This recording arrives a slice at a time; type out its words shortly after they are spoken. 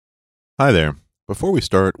Hi there. Before we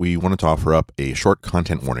start, we wanted to offer up a short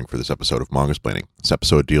content warning for this episode of Mangasplaining. This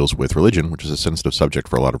episode deals with religion, which is a sensitive subject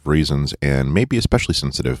for a lot of reasons, and may be especially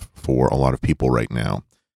sensitive for a lot of people right now.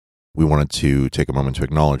 We wanted to take a moment to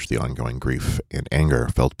acknowledge the ongoing grief and anger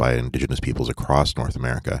felt by Indigenous peoples across North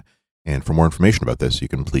America. And for more information about this, you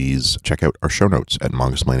can please check out our show notes at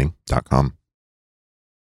mangasplaining.com.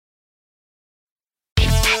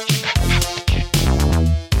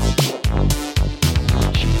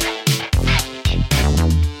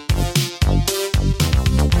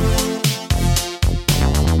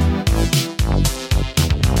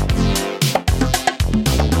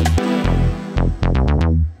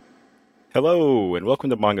 Hello, and welcome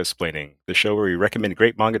to Mangasplaining, the show where we recommend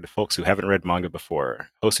great manga to folks who haven't read manga before.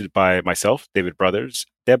 Hosted by myself, David Brothers,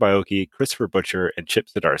 Deb Aoki, Christopher Butcher, and Chip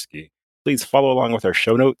Zdarsky. Please follow along with our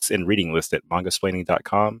show notes and reading list at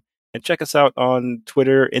mangasplaining.com, and check us out on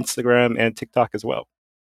Twitter, Instagram, and TikTok as well.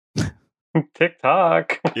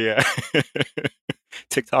 TikTok. Yeah.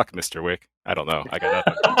 TikTok, Mr. Wick. I don't know. I got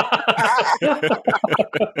nothing.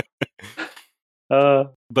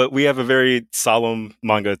 But we have a very solemn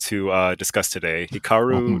manga to discuss today.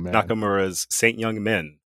 Hikaru Nakamura's Saint Young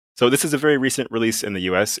Men. So this is a very recent release in the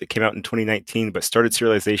US. It came out in 2019, but started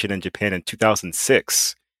serialization in Japan in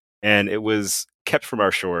 2006. And it was kept from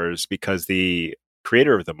our shores because the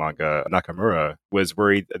creator of the manga, Nakamura, was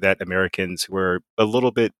worried that Americans who were a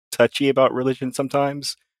little bit touchy about religion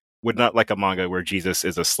sometimes would not like a manga where Jesus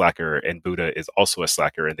is a slacker and Buddha is also a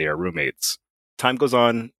slacker and they are roommates. Time goes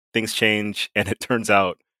on, things change, and it turns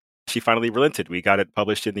out she finally relented. We got it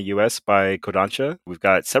published in the US by Kodansha. We've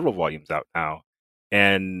got several volumes out now.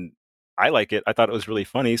 And I like it. I thought it was really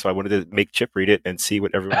funny, so I wanted to make Chip read it and see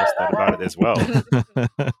what everyone else thought about it as well.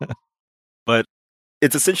 But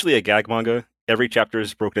it's essentially a gag manga. Every chapter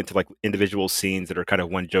is broken into like individual scenes that are kind of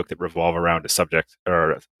one joke that revolve around a subject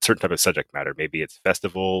or a certain type of subject matter. Maybe it's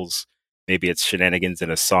festivals, maybe it's shenanigans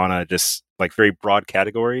in a sauna, just like very broad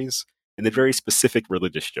categories, and then very specific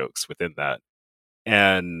religious jokes within that.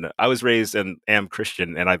 And I was raised and am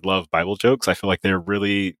Christian, and I love Bible jokes. I feel like they're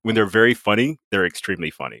really, when they're very funny, they're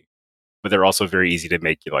extremely funny, but they're also very easy to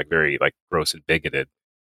make you like very like gross and bigoted.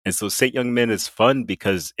 And so Saint Young Men is fun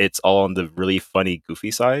because it's all on the really funny,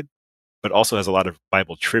 goofy side, but also has a lot of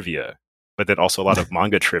Bible trivia, but then also a lot of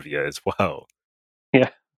manga trivia as well. Yeah.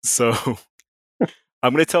 So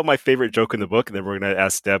I'm going to tell my favorite joke in the book, and then we're going to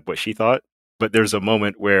ask Deb what she thought. But there's a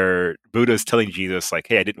moment where Buddha is telling Jesus, like,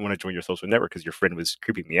 hey, I didn't want to join your social network because your friend was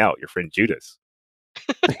creeping me out, your friend Judas.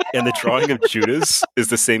 And the drawing of Judas is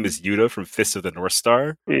the same as Yuta from Fist of the North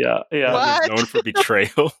Star. Yeah. Who's known for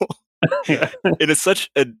betrayal. Yeah. It is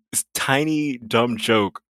such a tiny, dumb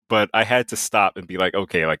joke, but I had to stop and be like,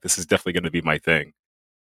 okay, like this is definitely going to be my thing.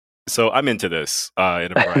 So I'm into this in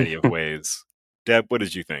a variety of ways. Deb, what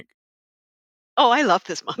did you think? Oh, I love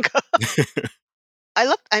this manga.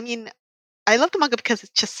 I love the manga because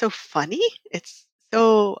it's just so funny. It's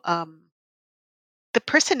so the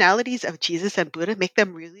personalities of Jesus and Buddha make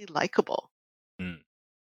them really likable.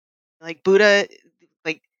 Like Buddha,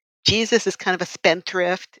 like Jesus is kind of a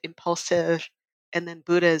spendthrift, impulsive, and then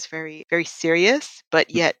Buddha is very, very serious, but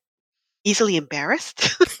yet easily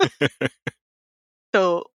embarrassed.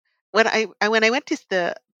 So when I went to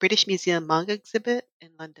the British Museum manga exhibit in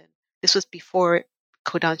London, this was before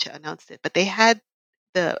Kodansha announced it, but they had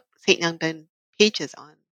the Saint Young Men pages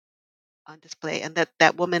on display, and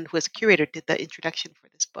that woman who was a curator did the introduction for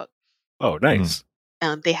this book. Oh, nice.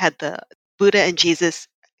 They had the Buddha and Jesus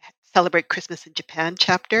Celebrate Christmas in Japan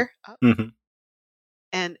chapter up.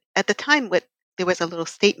 And at the time, there was a little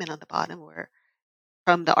statement on the bottom where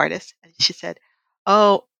from the artist, and she said,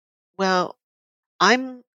 "Oh, well,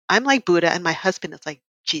 I'm like Buddha, and my husband is like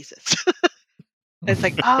Jesus." It's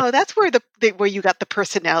like, oh, that's where where you got the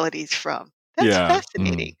personalities from. That's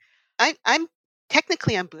fascinating. I'm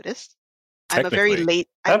technically I'm Buddhist. I'm a very late.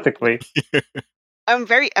 Technically, I'm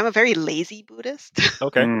a very lazy Buddhist.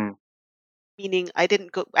 Okay. Meaning I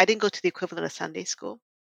didn't go to the equivalent of Sunday school,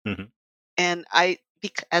 and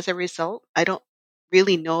as a result, I don't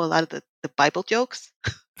really know a lot of the Bible jokes.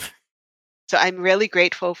 So I'm really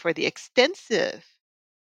grateful for the extensive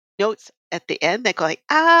notes at the end that go like,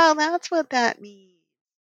 "Oh, that's what that means."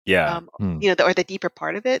 Yeah. Or the deeper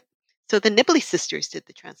part of it. So the Nibley sisters did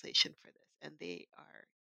the translation for this, and they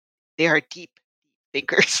are deep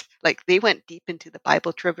thinkers. Like they went deep into the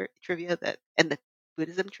Bible trivia and the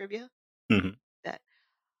Buddhism trivia. That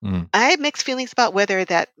I had mixed feelings about whether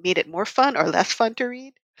that made it more fun or less fun to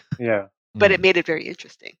read. Yeah. But it made it very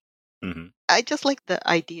interesting. I just like the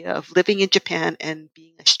idea of living in Japan and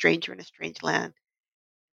being a stranger in a strange land.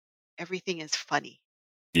 Everything is funny.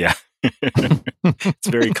 Yeah. It's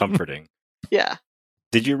very comforting. Yeah.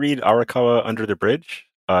 Did you read Arakawa Under the Bridge,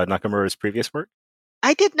 Nakamura's previous work?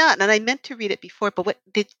 I did not, and I meant to read it before, but what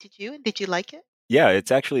did you? Did you like it? Yeah,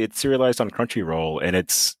 it's serialized on Crunchyroll, and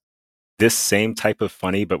it's this same type of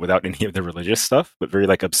funny, but without any of the religious stuff, but very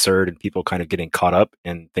like absurd and people kind of getting caught up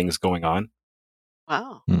in things going on.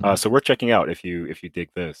 Wow. So worth checking out if you dig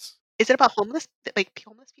this. Is it about homeless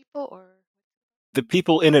people, or? The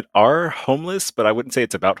people in it are homeless, but I wouldn't say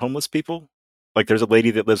it's about homeless people. Like there's a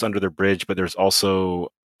lady that lives under the bridge, but there's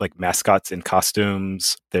also like mascots in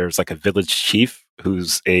costumes. There's like a village chief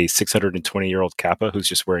who's a 620-year-old Kappa who's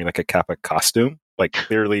just wearing like a Kappa costume, like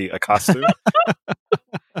clearly a costume.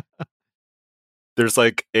 There's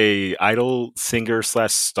like a idol singer /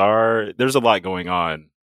 star. There's a lot going on.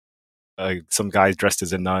 Some guys dressed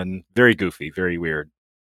as a nun. Very goofy, very weird.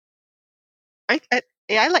 I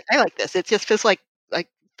like this. It just feels like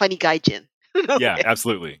funny gaijin. Yeah,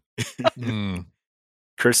 absolutely.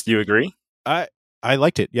 Chris, do you agree? I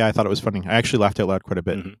liked it. Yeah, I thought it was funny. I actually laughed out loud quite a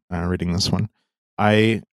bit reading this one.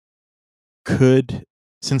 I could,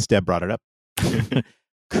 since Deb brought it up,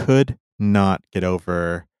 could not get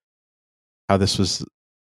over how this was.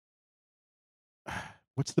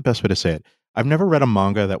 What's the best way to say it? I've never read a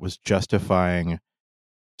manga that was justifying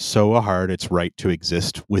so hard its right to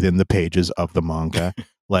exist within the pages of the manga.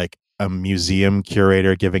 Like a museum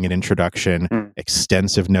curator giving an introduction,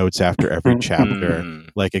 extensive notes after every chapter,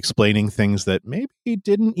 like explaining things that maybe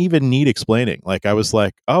didn't even need explaining. Like I was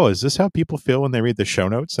like, oh, is this how people feel when they read the show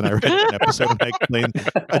notes? And I read an episode and I explained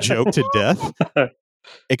a joke to death.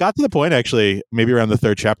 It got to the point, actually, maybe around the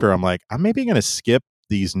third chapter, I'm like, I'm maybe going to skip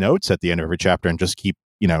these notes at the end of every chapter and just keep,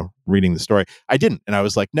 reading the story. I didn't. And I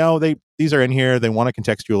was like, no, these are in here. They want to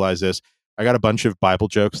contextualize this. I got a bunch of Bible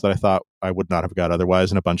jokes that I thought I would not have got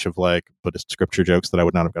otherwise, and a bunch of like Buddhist scripture jokes that I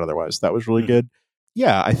would not have got otherwise. That was really good.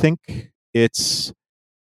 Yeah, I think it's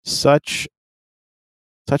such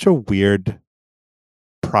a weird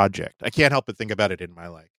project. I can't help but think about it in my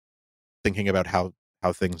thinking about how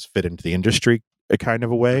things fit into the industry a kind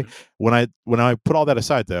of a way. When I put all that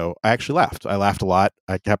aside, though, I actually laughed. I laughed a lot.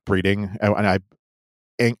 I kept reading, and I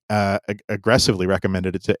aggressively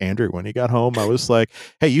recommended it to Andrew when he got home. I was like,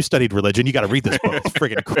 hey, you studied religion, you got to read this book. It's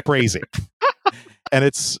freaking crazy. And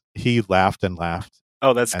he laughed and laughed.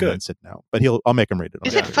 Oh, that's and good. Then said no, but I'll make him read it.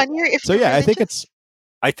 Is it funnier if so? Yeah, religious?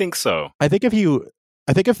 I think so. I think if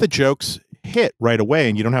the jokes hit right away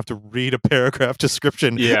and you don't have to read a paragraph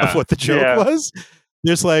description of what the joke was,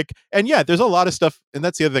 there's there's a lot of stuff, and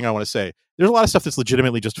that's the other thing I want to say. There's a lot of stuff that's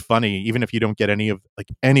legitimately just funny, even if you don't get any of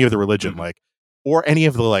the religion, or any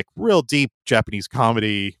of the real deep Japanese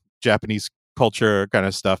comedy, Japanese culture kind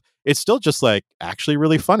of stuff. It's still just actually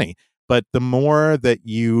really funny. But the more that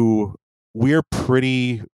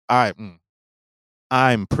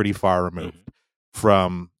I'm pretty far removed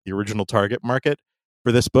from the original target market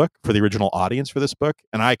for this book, for the original audience for this book,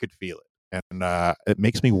 and I could feel it. And it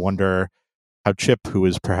makes me wonder how Chip, who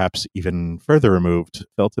is perhaps even further removed,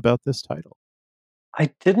 felt about this title. I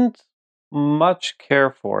didn't much care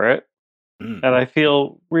for it. And I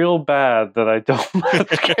feel real bad that I don't much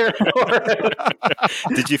care for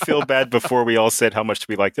it. Did you feel bad before we all said how much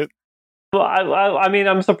we liked it? Well, I mean,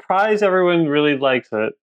 I'm surprised everyone really likes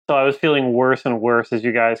it. So I was feeling worse and worse as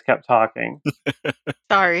you guys kept talking.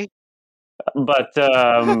 Sorry. But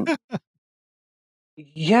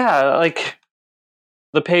yeah,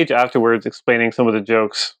 the page afterwards explaining some of the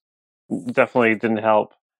jokes definitely didn't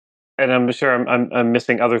help. And I'm sure I'm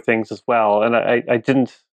missing other things as well. And I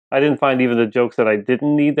didn't find even the jokes that I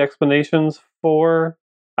didn't need explanations for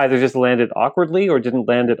either just landed awkwardly or didn't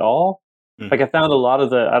land at all. I found a lot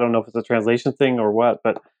of I don't know if it's a translation thing or what,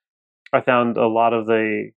 but I found a lot of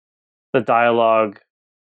the dialogue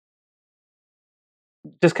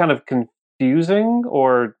just kind of confusing,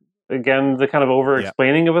 or again, the kind of over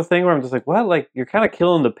explaining of a thing where I'm just like, what? You're kind of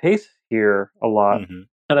killing the pace here a lot.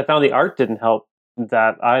 And I found the art didn't help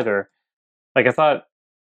that either. I thought,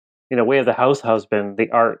 Way of the House Husband, the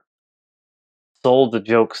art sold the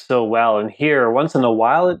joke so well. And here, once in a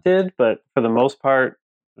while it did, but for the most part,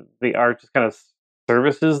 the art just kind of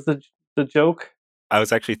services the joke. I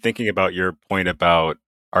was actually thinking about your point about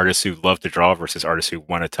artists who love to draw versus artists who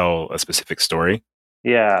want to tell a specific story.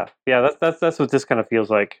 Yeah. That's what this kind of feels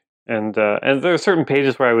like. And there are certain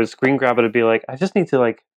pages where I would screen grab it and be like, I just need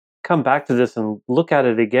to come back to this and look at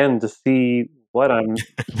it again to see what I'm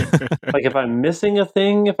if I'm missing a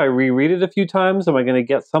thing, if I reread it a few times, am I going to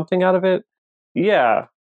get something out of it? Yeah.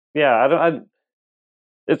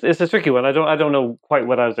 It's a tricky one. I don't know quite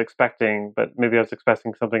what I was expecting, but maybe I was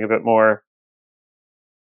expecting something a bit more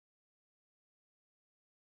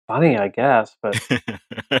funny, I guess, but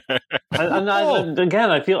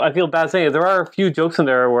again, I feel bad saying it. There are a few jokes in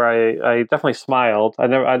there where I definitely smiled. I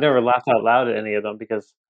never laughed out loud at any of them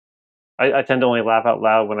because I tend to only laugh out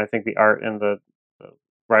loud when I think the art and the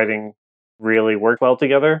writing really work well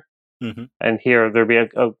together. Mm-hmm. And here there'd be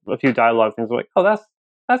a few dialogue things like, oh, that's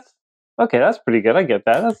okay, that's pretty good. I get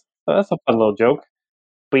that. That's a fun little joke.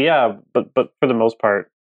 But yeah, but for the most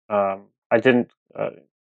part, I didn't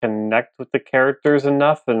connect with the characters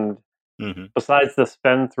enough, and besides the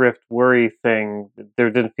spendthrift worry thing, there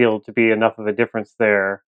didn't feel to be enough of a difference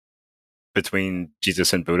there between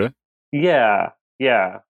Jesus and Buddha. Yeah.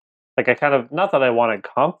 Like I kind of, not that I wanted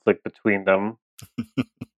conflict between them,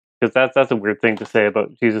 because that's a weird thing to say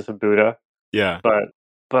about Jesus and Buddha. Yeah, but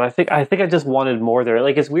I think I just wanted more there.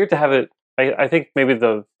 Like it's weird to have it. I think maybe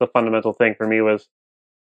the fundamental thing for me was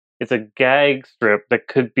it's a gag strip that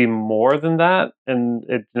could be more than that, and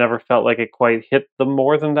it never felt like it quite hit the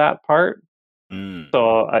more than that part.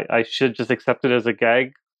 So I should just accept it as a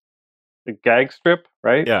gag strip,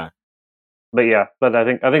 right? Yeah. But I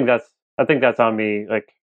think that's on me.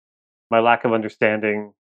 Like my lack of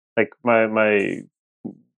understanding, like my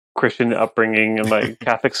Christian upbringing and my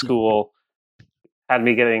Catholic school had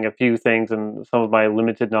me getting a few things, and some of my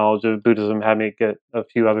limited knowledge of Buddhism had me get a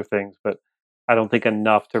few other things, but I don't think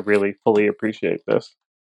enough to really fully appreciate this.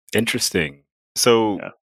 Interesting. So, yeah.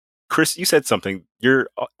 Chris, you said something. Your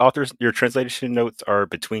translation notes are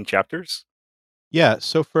between chapters? Yeah.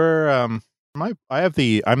 So for I'm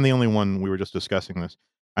the only one, we were just discussing this.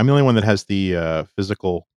 I'm the only one that has the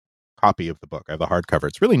physical copy of the book. I have the hardcover.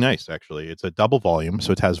 It's really nice, actually. It's a double volume,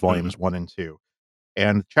 so it has volumes 1 and 2.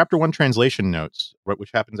 And chapter 1 translation notes,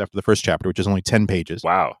 which happens after the first chapter, which is only 10 pages.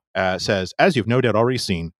 Wow. Says, as you've no doubt already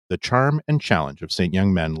seen, the charm and challenge of St.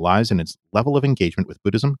 Young Men lies in its level of engagement with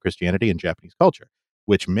Buddhism, Christianity, and Japanese culture,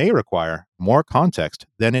 which may require more context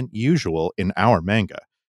than usual in our manga,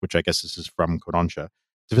 which I guess this is from Kodansha.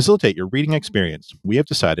 To facilitate your reading experience, we have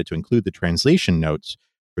decided to include the translation notes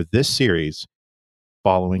for this series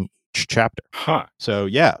following each chapter. Huh. So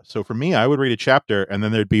yeah, so for me, I would read a chapter, and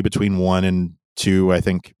then there'd be between 1 and 2. I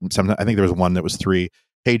think there was one that was 3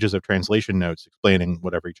 pages of translation notes explaining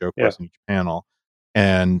what every joke was in each panel.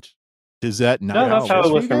 And is that not? No, that's how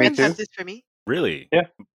it was for me too. That's for me. Really? Yeah.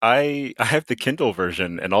 I have the Kindle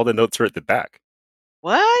version, and all the notes are at the back.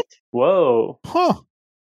 What? Whoa. Huh.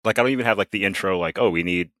 Like I don't even have like the intro, like, oh, we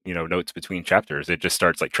need, notes between chapters. It just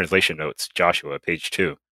starts like translation notes, Joshua, page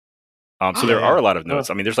 2. So there are a lot of notes.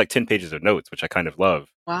 I mean, there's like 10 pages of notes, which I kind of love.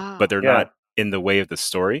 Wow. But they're not in the way of the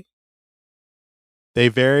story.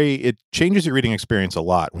 It changes your reading experience a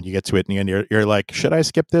lot when you get to it, and you're like, should I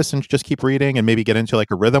skip this and just keep reading and maybe get into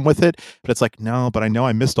like a rhythm with it? But it's like, no, but I know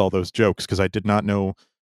I missed all those jokes because I did not know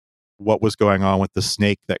what was going on with the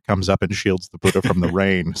snake that comes up and shields the Buddha from the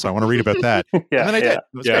rain. So I want to read about that. And then I did.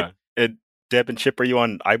 Yeah. And Deb and Chip, are you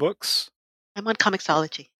on iBooks? I'm on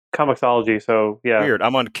Comixology. So yeah. Weird.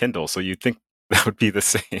 I'm on Kindle, so you'd think that would be the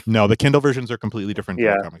same. No, the Kindle versions are completely different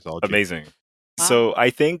from Comixology. Amazing. Wow. So I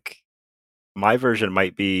think my version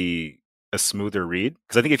might be a smoother read,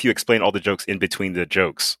 because I think if you explain all the jokes in between the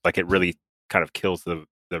jokes, like it really kind of kills the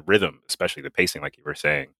rhythm, especially the pacing, like you were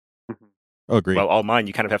saying. Oh, agreed. Well, all mine,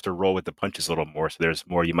 you kind of have to roll with the punches a little more, so there's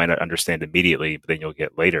more you might not understand immediately, but then you'll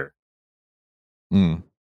get later.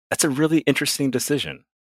 That's a really interesting decision.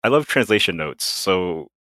 I love translation notes,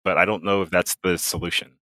 but I don't know if that's the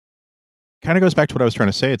solution. Kind of goes back to what I was trying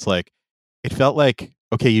to say. It's like, it felt like,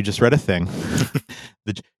 okay, you just read a thing.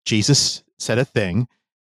 Jesus said a thing.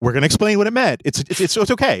 We're going to explain what it meant. It's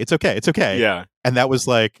okay. It's okay. Yeah. And that was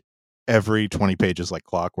like every 20 pages, like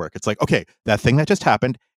clockwork. It's like, okay, that thing that just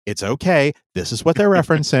happened, it's okay. This is what they're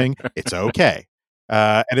referencing. It's okay.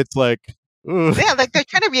 And it's like, ugh. Yeah, like they're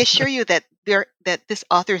trying to reassure you that this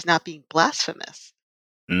author is not being blasphemous.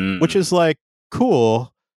 Which is like,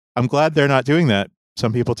 cool. I'm glad they're not doing that.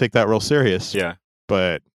 Some people take that real serious. Yeah.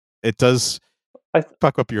 But it does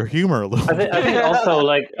fuck up your humor a little bit. I think also,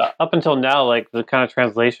 like, up until now, like, the kind of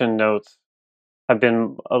translation notes have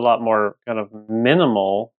been a lot more kind of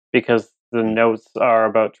minimal because the notes are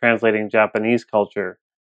about translating Japanese culture.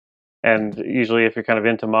 And usually if you're kind of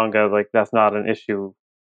into manga, like, that's not an issue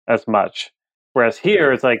as much. Whereas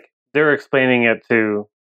here, it's like they're explaining it to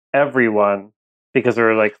everyone because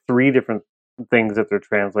there are, like, 3 different things that they're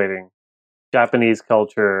translating. Japanese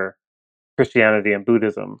culture, Christianity, and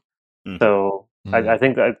Buddhism. So I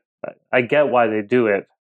think that I get why they do it,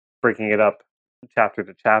 breaking it up chapter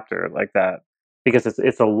to chapter like that, because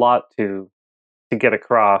it's a lot to get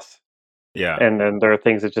across. Yeah, and then there are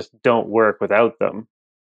things that just don't work without them.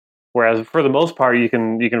 Whereas for the most part, you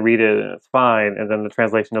can read it and it's fine, and then the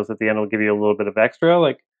translation notes at the end will give you a little bit of extra.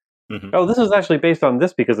 Like Mm-hmm. Oh, this was actually based on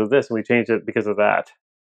this because of this, and we changed it because of that.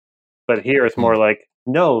 But here it's more like,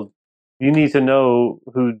 no, you need to know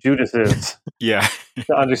who Judas is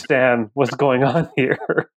to understand what's going on here.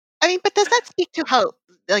 I mean, but does that speak to how,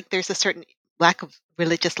 like, there's a certain lack of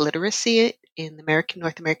religious literacy in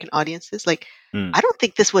North American audiences? Like, I don't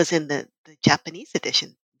think this was in the Japanese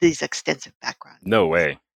edition, these extensive backgrounds. No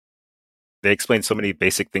way. They explain so many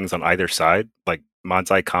basic things on either side, like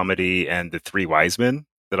Manzai comedy and the Three Wise Men,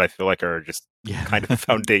 that I feel like are just kind of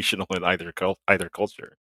foundational in either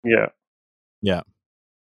culture. Yeah. Yeah.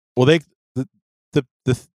 Well, this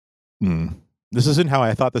isn't how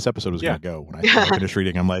I thought this episode was going to go. When I finished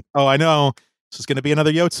reading, I'm like, oh, I know this is going to be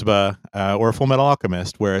another Yotsuba or a Full Metal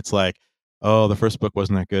Alchemist, where it's like, oh, the first book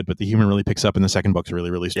wasn't that good, but the humor really picks up, and the second book's really,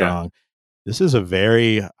 really strong. Yeah. This is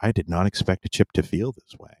I did not expect a Chip to feel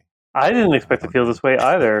this way. I didn't expect to feel this way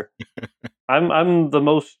either. I'm the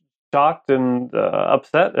most shocked and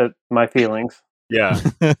upset at my feelings. Yeah.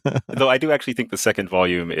 Though I do actually think the second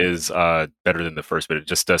volume is better than the first, but it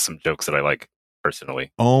just does some jokes that I like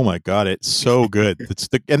personally. Oh my God, it's so good.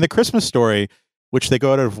 And the Christmas story, which they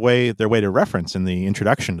go out of their way to reference in the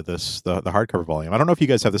introduction to this, the hardcover volume. I don't know if you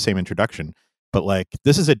guys have the same introduction, but like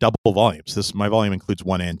this is a double volume. So my volume includes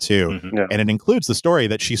 1 and 2, and it includes the story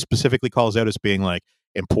that she specifically calls out as being like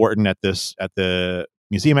important at the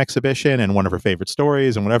museum exhibition and one of her favorite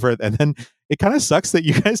stories and whatever. And then it kind of sucks that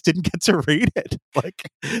you guys didn't get to read it. Like,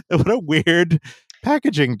 what a weird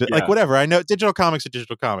packaging. Like, whatever. I know digital comics are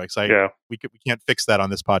digital comics. We can't fix that on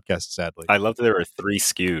this podcast, sadly. I love that there are 3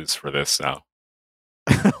 SKUs for this now.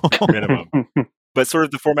 Minimum. But sort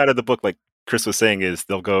of the format of the book, like Chris was saying, is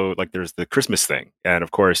they'll go like there's the Christmas thing, and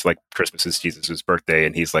of course, like Christmas is Jesus' birthday,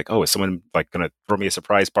 and he's like, oh, is someone like gonna throw me a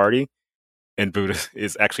surprise party? And Buddha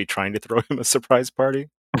is actually trying to throw him a surprise party.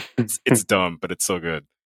 It's dumb, but it's so good.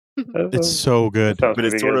 It's so good. But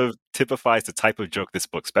it sort of typifies the type of joke this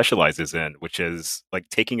book specializes in, which is like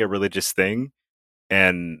taking a religious thing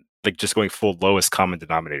and like just going full lowest common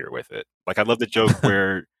denominator with it. Like, I love the joke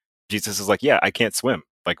where Jesus is like, yeah, I can't swim.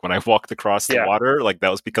 Like, when I walked across the water, like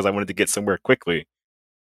that was because I wanted to get somewhere quickly.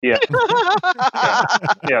 Yeah.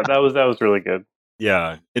 Yeah, that was really good.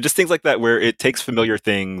 Yeah. And just things like that where it takes familiar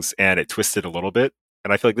things and it twists it a little bit.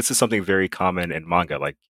 And I feel like this is something very common in manga.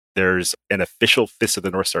 Like, there's an official Fist of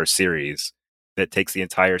the North Star series that takes the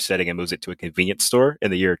entire setting and moves it to a convenience store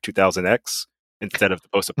in the year 2000X instead of the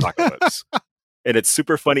post-apocalypse. And it's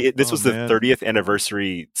super funny. This was the 30th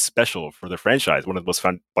anniversary special for the franchise, one of the most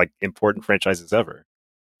fun, like, important franchises ever.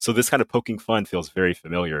 So this kind of poking fun feels very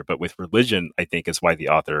familiar. But with religion, I think is why the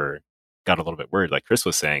author got a little bit worried. Like Chris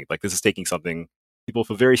was saying, like, this is taking something people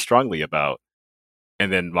feel very strongly about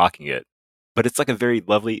and then mocking it. But it's like a very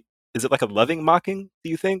lovely... Is it like a loving mocking, do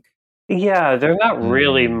you think? Yeah, they're not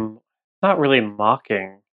really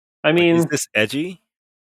mocking. I mean... Like, is this edgy?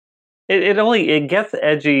 It gets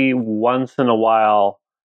edgy once in a while,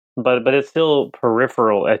 but it's still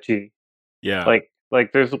peripheral edgy. Yeah.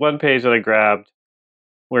 Like there's one page that I grabbed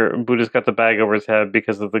where Buddha's got the bag over his head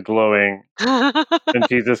because of the glowing. And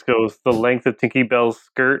Jesus goes, the length of Tinky Bell's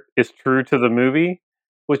skirt is true to the movie,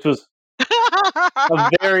 which was a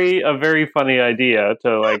very funny idea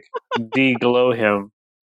to like de-glow him.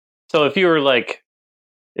 So if you were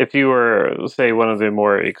say one of the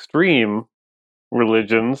more extreme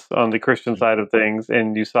religions on the Christian side of things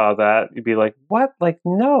and you saw that, you'd be like, what? Like,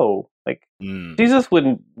 no. Like, Jesus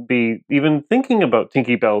wouldn't be even thinking about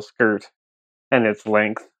Tinky Bell's skirt and its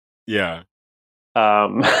length. Yeah.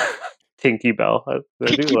 Tinky Bell.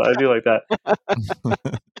 I do like that.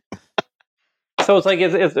 So it's like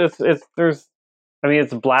it's there's, I mean,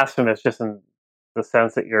 it's blasphemous just in the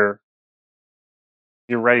sense that you're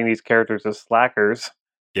writing these characters as slackers.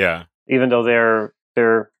 Yeah. Even though they're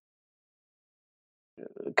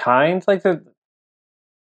kind, like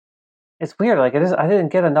it's weird. Like, I didn't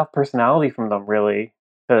get enough personality from them really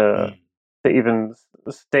to even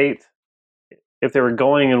state if they were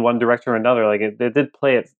going in one direction or another. Like, they did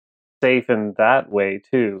play it safe in that way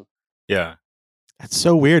too. Yeah. That's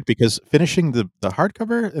so weird because finishing the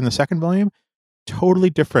hardcover in the second volume, totally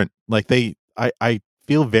different. Like, I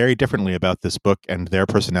feel very differently about this book and their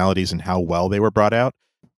personalities and how well they were brought out.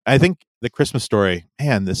 I think the Christmas story,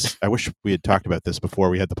 man, I wish we had talked about this before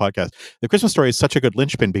we had the podcast. The Christmas story is such a good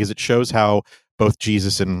linchpin because it shows how both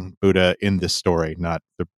Jesus and Buddha in this story, not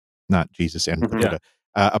Jesus and Buddha,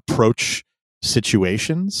 approach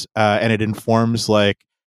situations, and it informs like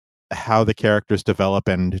how the characters develop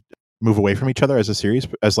and move away from each other as a series,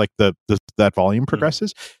 as like that volume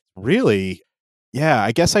progresses. Really, yeah.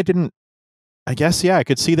 I guess I didn't I guess, yeah, I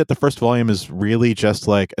could see that the first volume is really just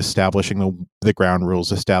like establishing the ground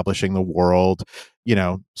rules, establishing the world,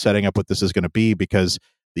 setting up what this is going to be. Because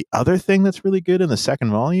the other thing that's really good in the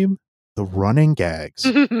second volume, the running gags,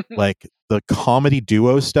 like the comedy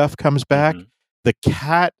duo stuff comes back. Mm-hmm. The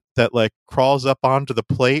cat that like crawls up onto the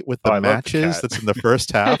plate with the matches that's in the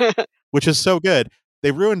first half, which is so good.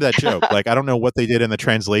 They ruined that joke. Like, I don't know what they did in the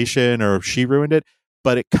translation or if she ruined it,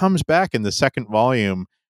 but it comes back in the second volume.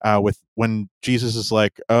 With when Jesus is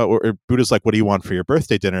like, or Buddha's like, what do you want for your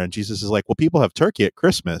birthday dinner? And Jesus is like, well, people have turkey at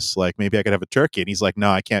Christmas. Like, maybe I could have a turkey. And he's like, no,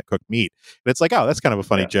 I can't cook meat. And it's like, oh, that's kind of a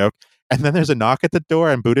funny joke. And then there's a knock at the door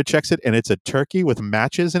and Buddha checks it and it's a turkey with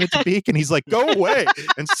matches in its beak. And he's like, go away,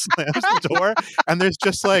 and slams the door. And there's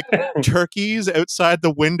just like turkeys outside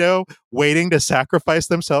the window waiting to sacrifice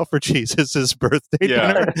themselves for Jesus's birthday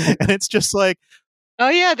dinner. And it's just like, oh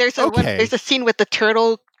yeah, there's a scene with the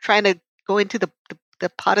turtle trying to go into the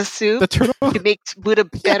pot of soup the turtle to make Buddha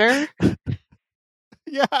better.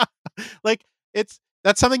 Yeah. Like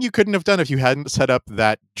that's something you couldn't have done if you hadn't set up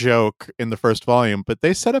that joke in the first volume, but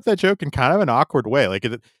they set up that joke in kind of an awkward way. Like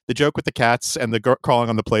the joke with the cats and the crawling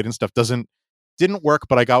on the plate and stuff didn't work,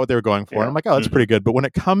 but I got what they were going for. And I'm like, oh, that's pretty good. But when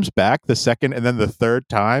it comes back the second and then the third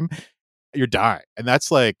time, you're dying. And that's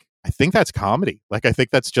like, I think that's comedy. Like, I think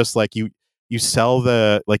that's just like you sell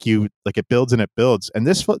it builds and it builds. And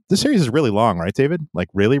this series is really long, right, David? Like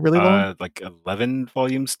really, really long? Like 11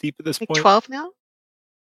 volumes deep at this point. 12 now?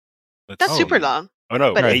 That's super long. Oh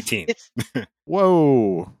no, but 18.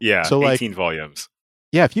 Whoa. Yeah, so 18 volumes.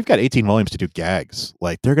 Yeah, if you've got 18 volumes to do gags,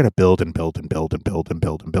 like they're going to build and build and build and build and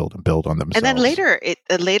build and build and build on themselves. And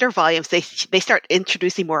then later volumes, they start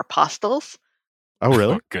introducing more apostles. Oh,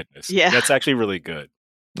 really? Oh, goodness. Yeah. That's actually really good.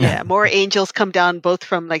 Yeah, more angels come down both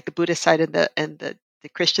from like the Buddhist side and the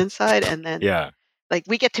Christian side, and then like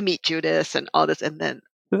we get to meet Judas and all this, and then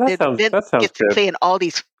that sounds get to play in all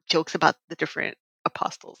these jokes about the different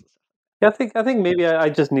apostles. Yeah, I think maybe I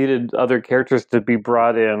just needed other characters to be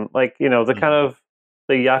brought in, like the kind of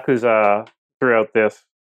the Yakuza throughout this.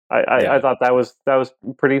 I thought that was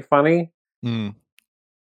pretty funny,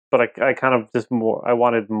 but I kind of I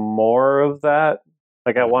wanted more of that.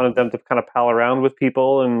 Like, I wanted them to kind of pal around with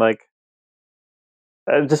people, and like,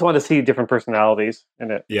 I just wanted to see different personalities in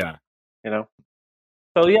it. Yeah,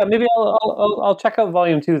 So yeah, maybe I'll check out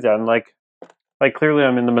volume 2 then. Like clearly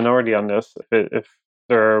I'm in the minority on this. If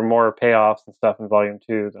there are more payoffs and stuff in volume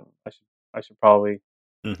 2, then I should probably.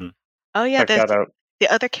 Mm-hmm. Oh yeah, check that out.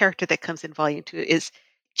 The other character that comes in volume 2 is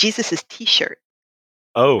Jesus's T-shirt.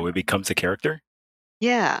 Oh, it becomes a character.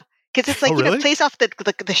 Yeah, because it's like really? It plays off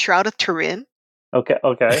the Shroud of Turin. Okay,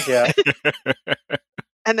 yeah.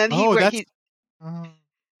 And then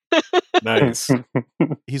nice.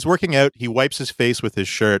 He's working out. He wipes his face with his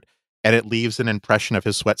shirt, and it leaves an impression of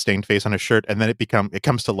his sweat-stained face on his shirt. And then it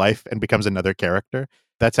comes to life and becomes another character.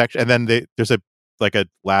 That's actually. And then there's a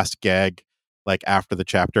last gag, like after the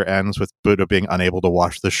chapter ends, with Buddha being unable to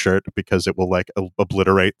wash the shirt because it will like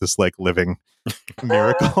obliterate this like living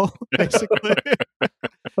miracle, basically.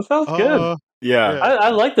 That sounds good. Yeah, I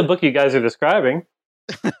like the book you guys are describing.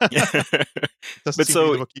 But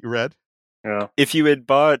so the book you read. Yeah. If you had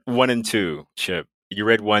bought 1 and 2, Chip, you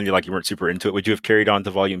read 1, you weren't super into it. Would you have carried on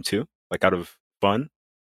to volume 2, like out of fun?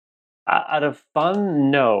 Out of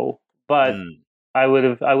fun, no. But I would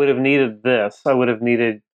have needed this. I would have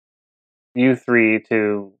needed you 3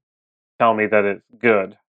 to tell me that it's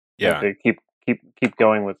good. Yeah. To keep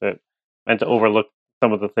going with it, and to overlook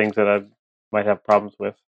some of the things that I might have problems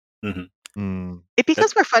with. Mm-hmm. It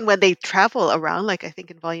becomes more fun when they travel around. Like I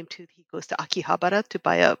think in volume 2, he goes to Akihabara to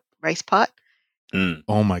buy a rice pot.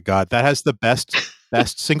 Oh my god, that has the best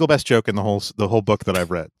single best joke in the whole book that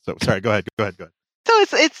I've read. So sorry, go ahead. So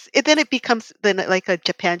then it becomes then like a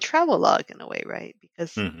Japan travel log in a way, right?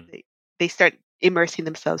 Because they start immersing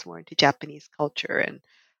themselves more into Japanese culture, and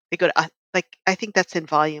they go to like I think that's in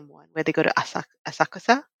volume 1 where they go to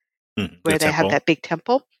Asakusa, where they have that big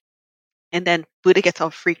temple. And then Buddha gets all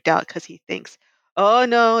freaked out because he thinks, oh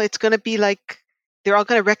no, it's going to be like, they're all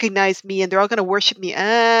going to recognize me and they're all going to worship me.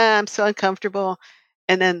 I'm so uncomfortable.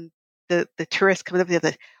 And then the tourist comes up and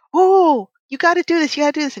they're like, oh, you got to do this. You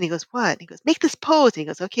got to do this. And he goes, what? And he goes, make this pose. And he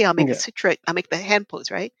goes, okay, I'll make a sutra. I'll make the hand pose,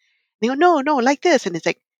 right? And they go, no, like this. And it's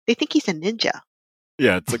like, they think he's a ninja.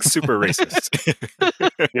 Yeah, it's like super racist.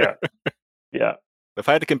 Yeah. If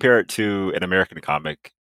I had to compare it to an American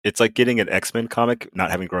comic, it's like getting an X-Men comic, not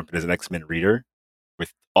having grown up as an X-Men reader,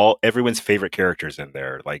 with everyone's favorite characters in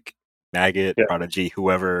there, like Maggot, Prodigy,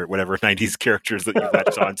 whatever 90s characters that you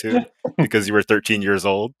latched onto because you were 13 years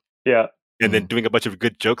old. Yeah. And then doing a bunch of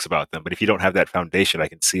good jokes about them. But if you don't have that foundation, I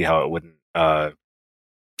can see how it wouldn't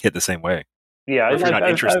hit the same way. Yeah, or if you're not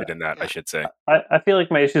interested in that, I should say. I feel like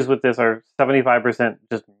my issues with this are 75%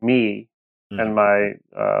 just me and my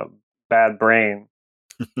bad brain,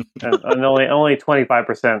 and only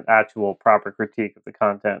 25% actual proper critique of the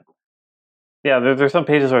content. Yeah, there's some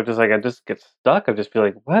pages where I just get stuck. I just feel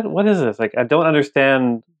like, what is this? Like, I don't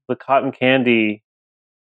understand the cotton candy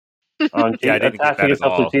on I didn't get attaching that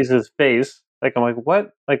itself at all. to Jesus' face. Like, I'm like,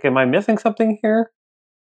 what? Like, am I missing something here?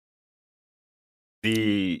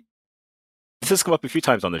 This has come up a few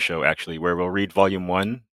times on the show, actually, where we'll read volume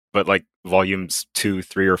 1, but like volumes 2,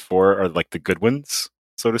 3, or 4 are like the good ones,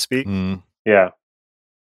 so to speak. Yeah.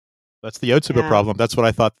 That's the Yotsuba problem. That's what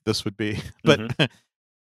I thought this would be. But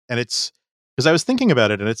and it's because I was thinking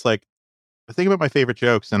about it, and it's like I think about my favorite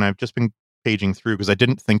jokes, and I've just been paging through because I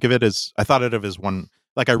didn't think of it as I thought of it as one.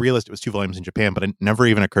 Like I realized it was 2 volumes in Japan, but it never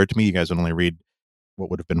even occurred to me you guys would only read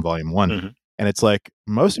what would have been volume 1. And it's like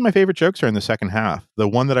most of my favorite jokes are in the second half. The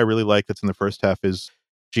one that I really like that's in the first half is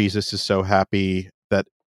Jesus is so happy that,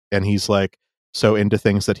 and he's like so into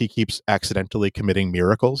things that he keeps accidentally committing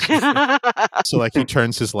miracles. So like he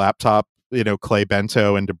turns his laptop, clay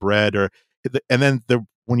bento into bread, and then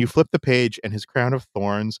when you flip the page and his crown of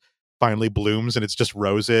thorns finally blooms and it's just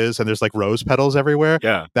roses and there's like rose petals everywhere.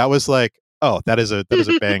 Yeah, that was like, oh, that is a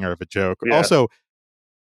banger of a joke. Yeah. Also,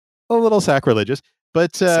 a little sacrilegious,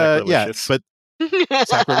 but sacrilegious. but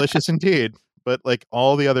sacrilegious indeed. But like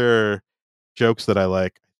all the other jokes that I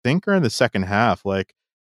like, I think are in the second half. Like,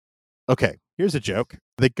 okay, here's a joke.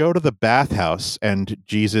 They go to the bathhouse and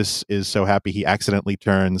Jesus is so happy he accidentally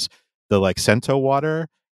turns the like Sento water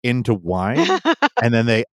into wine. And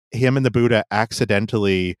then him and the Buddha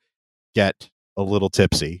accidentally get a little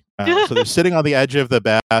tipsy. So they're sitting on the edge of the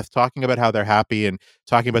bath talking about how they're happy and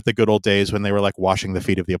talking about the good old days when they were like washing the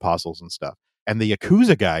feet of the apostles and stuff. And the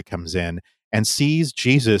Yakuza guy comes in and sees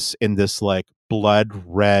Jesus in this like blood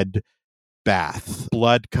red bath,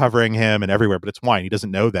 blood covering him and everywhere, but it's wine. He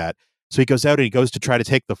doesn't know that. So he goes out and he goes to try to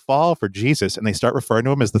take the fall for Jesus, and they start referring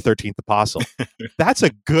to him as the 13th apostle. That's a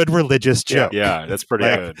good religious joke. Yeah, that's pretty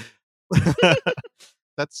good.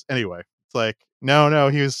 That's anyway. It's like, no,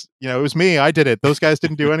 he was, it was me. I did it. Those guys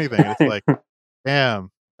didn't do anything. And it's like,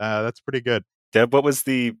 damn, that's pretty good. Deb, what was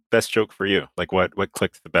the best joke for you? Like what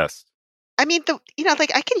clicked the best? I mean,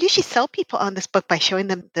 like I can usually sell people on this book by showing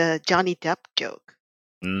them the Johnny Depp joke.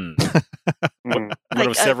 One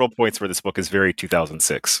of several points where this book is very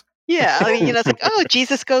 2006. Yeah, I mean, it's like, oh,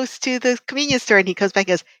 Jesus goes to the convenience store and he comes back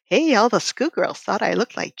and goes, hey, all the schoolgirls thought I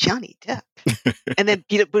looked like Johnny Depp. And then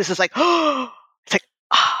Buddhist is like, oh, it's like,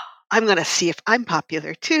 I'm going to see if I'm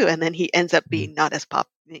popular too. And then he ends up being not as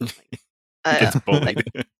popular.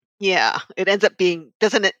 Yeah, it ends up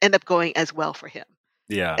doesn't end up going as well for him.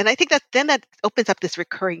 Yeah. And I think that opens up this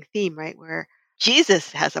recurring theme, right? Where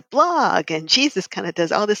Jesus has a blog and Jesus kind of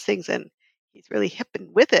does all these things and he's really hip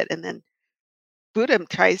and with it. And then Buddha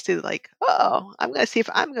tries to like, oh, I'm going to see if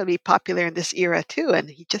I'm going to be popular in this era too. And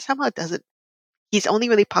he just somehow doesn't. He's only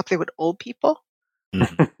really popular with old people.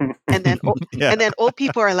 And then old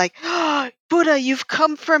people are like, oh, Buddha, you've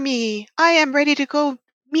come for me. I am ready to go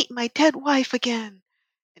meet my dead wife again.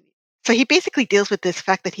 So he basically deals with this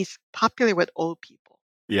fact that he's popular with old people.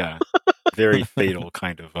 Yeah. Very fatal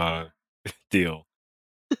kind of deal.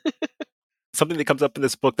 Something that comes up in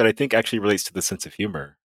this book that I think actually relates to the sense of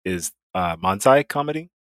humor is manzai comedy,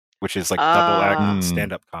 which is like double act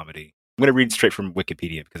stand-up comedy. I'm going to read straight from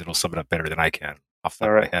Wikipedia because it'll sum it up better than I can off the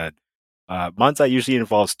top of my head. Manzai usually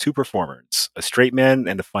involves 2 performers, a straight man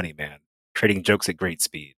and a funny man, trading jokes at great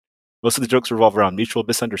speed. Most of the jokes revolve around mutual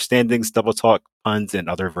misunderstandings, double talk, puns, and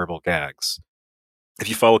other verbal gags. If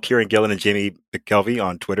you follow Kieran Gillen and Jamie McKelvey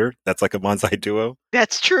on Twitter, that's like a manzai duo.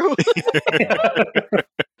 That's true.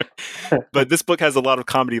 But this book has a lot of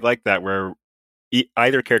comedy like that where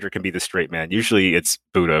either character can be the straight man. Usually it's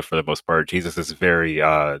Buddha for the most part. Jesus is very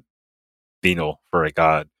venal for a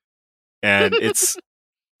god. And it's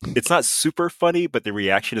not super funny, but the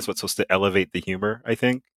reaction is what's supposed to elevate the humor, I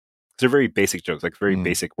think. They're very basic jokes, like very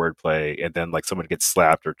basic wordplay, and then like someone gets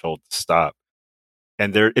slapped or told to stop.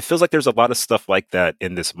 And it feels like there's a lot of stuff like that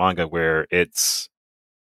in this manga where it's,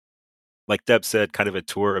 like Deb said, kind of a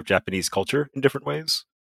tour of Japanese culture in different ways.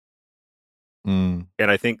 And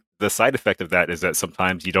I think the side effect of that is that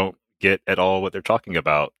sometimes you don't get at all what they're talking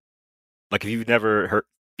about. Like if you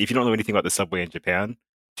don't know anything about the subway in Japan,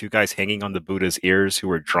 2 guys hanging on the Buddha's ears who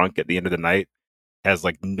were drunk at the end of the night has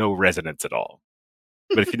like no resonance at all.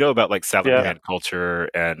 But if you know about like Salaryman culture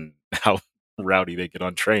and how rowdy they get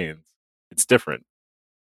on trains, it's different.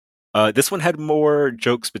 This one had more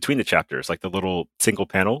jokes between the chapters, like the little single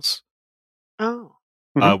panels. Oh.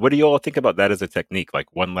 What do you all think about that as a technique? Like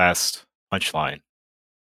one last punchline.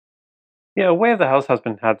 Yeah, Way of the House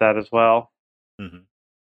Husband had that as well. Mm-hmm.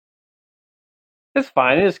 It's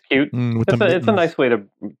fine. It's cute. It's a nice way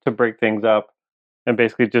to break things up and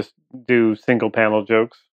basically just do single panel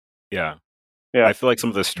jokes. Yeah. Yeah. I feel like some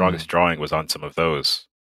of the strongest drawing was on some of those.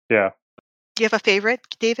 Yeah. Do you have a favorite,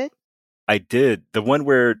 David? I did. The one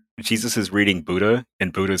where Jesus is reading Buddha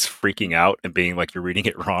and Buddha's freaking out and being like, "You're reading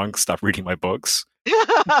it wrong. Stop reading my books."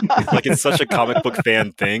 Like, it's such a comic book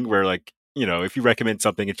fan thing where, like, you know, if you recommend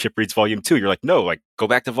something and Chip reads volume 2, you're like, "No, like, go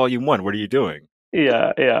back to volume 1. What are you doing?"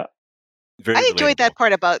 Yeah, yeah. Very I enjoyed relatable. that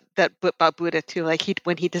part about Buddha too. Like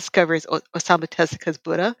when he discovers Osamu Tezuka's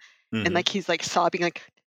Buddha, and like he's like sobbing, like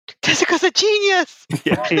Tezuka's a genius.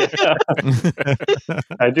 Yeah.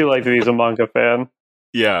 I do like that he's a manga fan.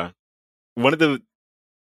 Yeah. One of the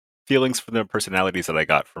feelings from the personalities that I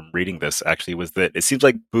got from reading this actually was that it seems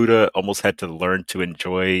like Buddha almost had to learn to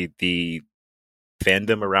enjoy the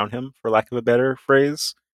fandom around him, for lack of a better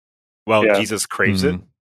phrase, while Jesus craves it,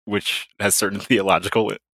 which has certain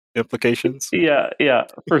theological implications. Yeah,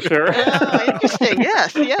 for sure. Interesting.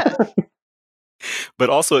 Yes. But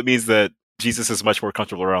also it means that Jesus is much more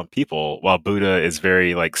comfortable around people, while Buddha is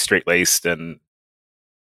very like straight-laced, and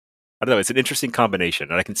I don't know, it's an interesting combination,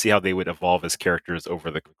 and I can see how they would evolve as characters over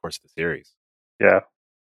the course of the series. Yeah.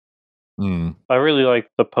 I really like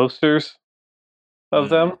the posters of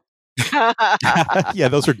them. Yeah,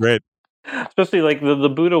 those are great. Especially like the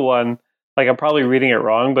Buddha one. Like, I'm probably reading it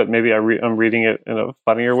wrong, but maybe I'm reading it in a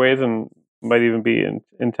funnier way than might even be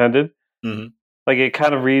intended. Mm-hmm. Like, it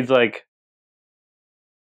kind of reads like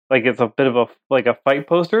it's a bit of a fight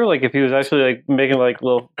poster. Like if he was actually like making like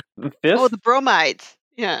little fists. Oh, the bromides.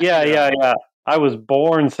 Yeah. I was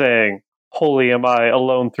born saying, "Holy am I,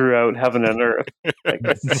 alone throughout heaven and earth." Like,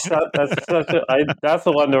 that's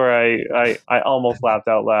the one where I almost laughed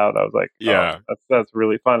out loud. I was like, that's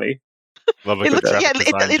really funny. Love it.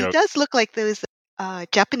 It does look like those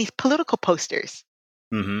Japanese political posters.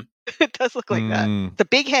 Mm-hmm. It does look like that. The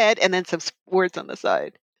big head and then some words on the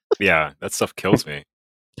side. Yeah, that stuff kills me.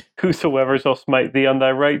 Whosoever shall smite thee on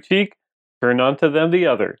thy right cheek, turn unto them the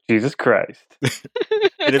other. Jesus Christ.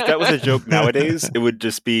 And if that was a joke nowadays, it would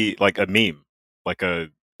just be like a meme, like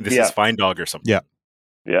this is Fine Dog or something.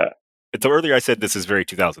 Yeah. So earlier I said this is very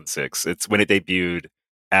 2006. It's when it debuted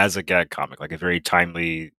as a gag comic, like a very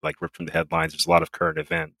timely, like ripped from the headlines. There's a lot of current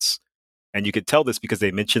events. And you could tell this because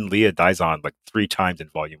they mentioned Leah Dyson like 3 times in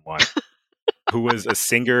volume 1, who was a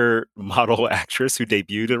singer, model, actress who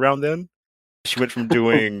debuted around then. She went from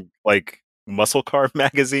doing like muscle car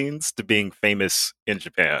magazines to being famous in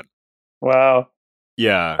Japan. Wow.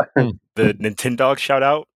 Yeah. The Nintendo shout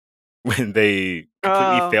out when they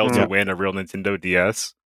completely failed to win a real Nintendo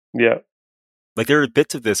DS. Yeah. Like, there are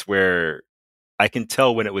bits of this where I can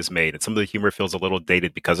tell when it was made, and some of the humor feels a little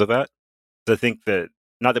dated because of that. So I think that,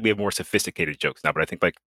 not that we have more sophisticated jokes now, but I think,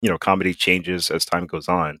 like, you know, comedy changes as time goes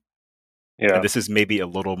on. Yeah. And this is maybe a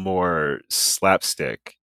little more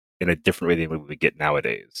slapstick in a different way than we would get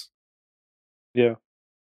nowadays. Yeah.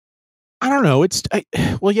 I don't know.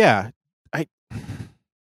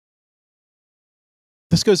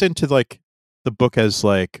 This goes into like the book as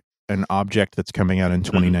like an object that's coming out in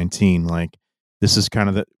 2019. Like, this is kind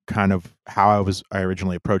of how I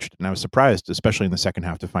originally approached it, and I was surprised, especially in the second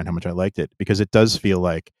half, to find how much I liked it, because it does feel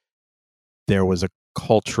like there was a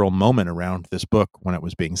cultural moment around this book when it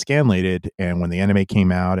was being scanlated and when the anime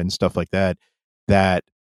came out and stuff like that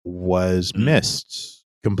was missed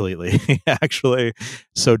completely, actually.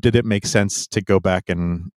 So did it make sense to go back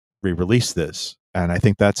and re-release this? And I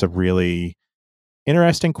think that's a really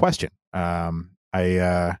interesting question.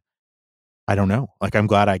 I don't know. Like, I'm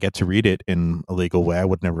glad I get to read it in a legal way. I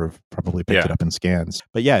would never have probably picked it up in scans.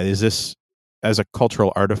 But yeah, is this as a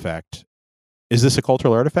cultural artifact? Is this a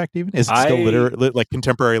cultural artifact even? Is it still like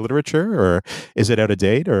contemporary literature, or is it out of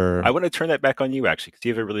date? Or I want to turn that back on you, actually, because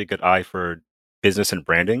you have a really good eye for business and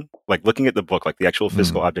branding. Like, looking at the book, like the actual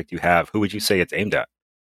physical object you have, who would you say it's aimed at?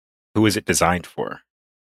 Who is it designed for?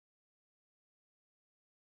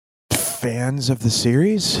 Fans of the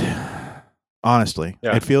series? Honestly,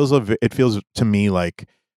 it feels to me like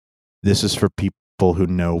this is for people who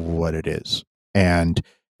know what it is, and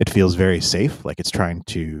it feels very safe. Like, it's trying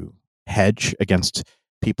to hedge against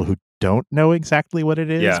people who don't know exactly what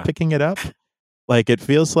it is picking it up. Like, it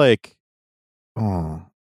feels like,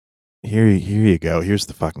 here you go. Here's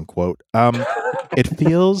the fucking quote. It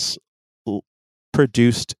feels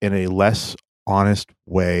produced in a less honest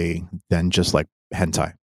way than just like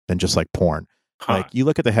hentai, than just like porn. Like, you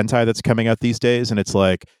look at the hentai that's coming out these days, and it's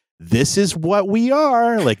like, this is what we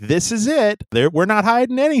are. Like, this is it. We're not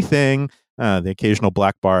hiding anything. The occasional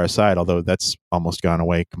black bar aside, although that's almost gone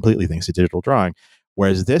away completely thanks to digital drawing.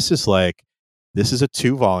 Whereas this is like, This is a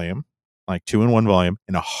 2-volume, like 2-in-1 volume,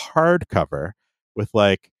 in a hardcover with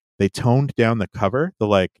like they toned down the cover,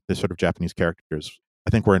 the sort of Japanese characters. I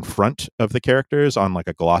think we're in front of the characters on like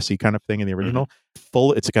a glossy kind of thing in the original.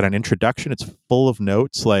 It's got an introduction. It's full of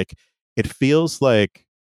notes. Like it feels like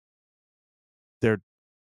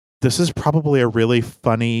this is probably a really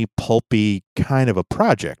funny, pulpy kind of a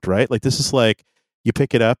project, right? Like this is like you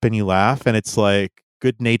pick it up and you laugh, and it's like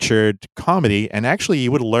good-natured comedy. And actually,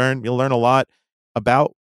 you'll learn a lot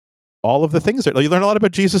about all of the things that you learn a lot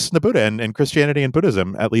about Jesus and the Buddha and Christianity and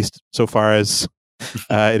Buddhism, at least so far as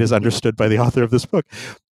it is understood by the author of this book.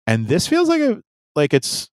 And this feels like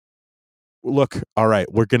it's look, all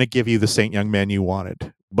right, we're going to give you the Saint Young Man you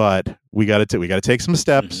wanted, but we got to take some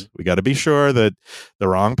steps. We got to be sure that the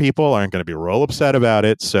wrong people aren't going to be real upset about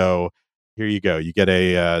it. So here you go. You get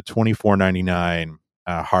a $24.99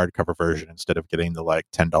 hardcover version instead of getting the like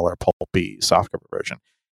 $10 pulpy softcover version.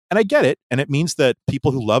 And I get it, and it means that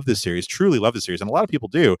people who love this series, truly love this series, and a lot of people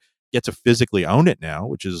do, get to physically own it now,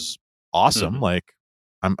 which is awesome. Like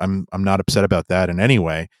I'm not upset about that in any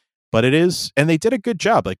way, but it is, and they did a good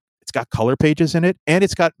job. Like it's got color pages in it, and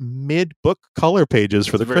it's got mid-book color pages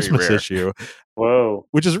for the Christmas issue. Whoa,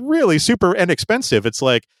 which is really super inexpensive. It's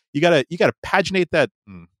like you gotta paginate that.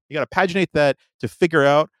 You gotta paginate that to figure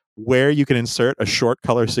out where you can insert a short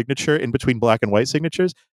color signature in between black and white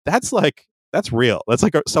signatures. That's real. That's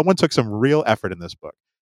like someone took some real effort in this book.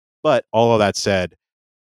 But all of that said,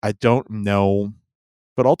 I don't know,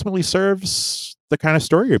 but ultimately serves the kind of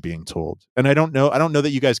story you're being told. And I don't know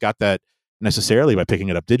that you guys got that necessarily by picking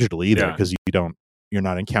it up digitally either, because you're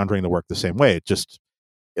not encountering the work the same way.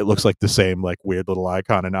 It looks like the same like weird little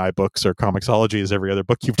icon in iBooks or Comixology as every other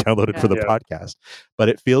book you've downloaded for the podcast. But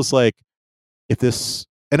it feels like if this,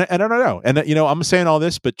 and I don't know, and I'm saying all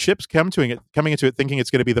this, but Chip's coming into it thinking it's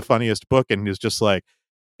going to be the funniest book, and is just like,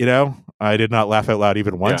 I did not laugh out loud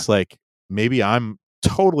even once. Like maybe I'm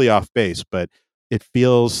totally off base, but it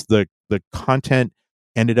feels the content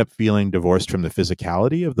ended up feeling divorced from the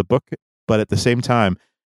physicality of the book. But at the same time,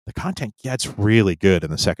 the content gets really good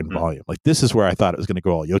in the second volume. Like this is where I thought it was going to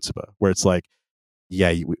go all Yotsuba, where it's like,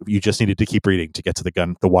 you just needed to keep reading to get to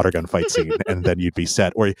the water gun fight scene, and then you'd be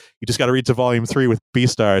set. Or you just got to read to volume 3 with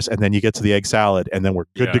Beastars, and then you get to the egg salad, and then we're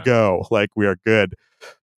good to go. Like we are good.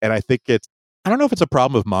 And I think I don't know if it's a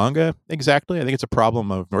problem of manga exactly. I think it's a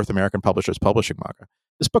problem of North American publishers publishing manga.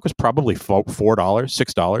 This book was probably $4,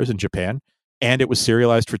 $6 in Japan, and it was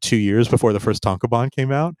serialized for 2 years before the first tankobon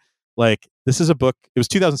came out. Like this is a book, it was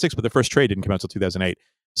 2006, but the first trade didn't come out until 2008.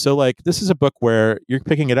 So like this is a book where you're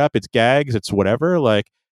picking it up, it's gags, it's whatever. Like,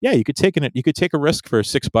 you could take a risk for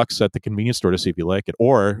 $6 at the convenience store to see if you like it,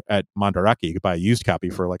 or at Mandarake you could buy a used copy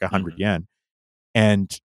for like 100 yen.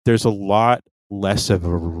 And there's a lot less of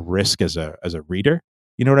a risk as a reader.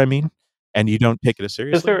 You know what I mean? And you don't take it as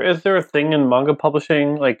seriously. Is there a thing in manga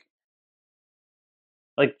publishing like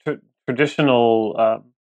traditional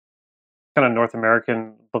kind of North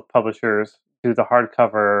American book publishers do the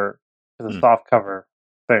hardcover to the softcover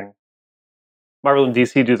thing? Marvel and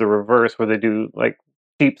DC do the reverse, where they do like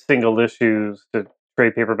cheap single issues to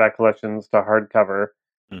trade paperback collections to hardcover.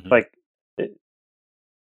 Like,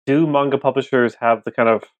 do manga publishers have the kind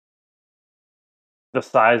of the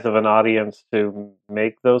size of an audience to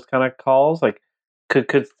make those kind of calls? Like, could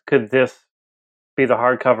this be the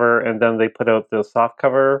hardcover and then they put out the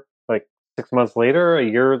softcover like 6 months later, a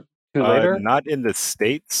year or two later? Not in the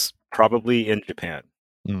States, probably in Japan.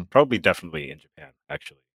 Probably definitely in Japan,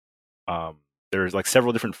 actually. There's like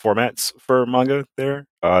several different formats for manga there.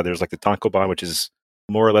 There's like the tankobon, which is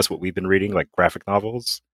more or less what we've been reading, like graphic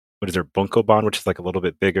novels. What is there? Bunkobon, which is like a little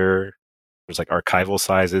bit bigger. There's like archival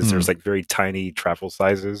sizes. There's like very tiny travel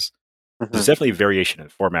sizes. There's definitely variation in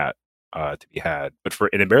format to be had. But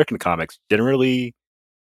in American comics, generally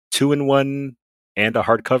 2-in-1 and a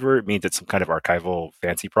hardcover means it's some kind of archival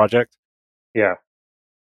fancy project. Yeah.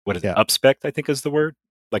 What is it? Upspec, I think is the word.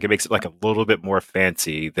 Like it makes it like a little bit more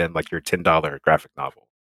fancy than like your $10 graphic novel.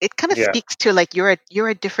 It kind of speaks to like you're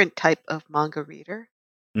a different type of manga reader.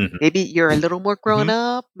 Maybe you're a little more grown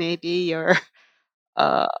up. Maybe you're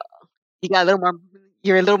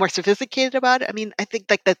you're a little more sophisticated about it. I mean, I think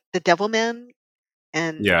like the Devilman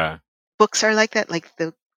and books are like that. Like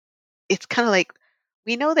it's kind of like,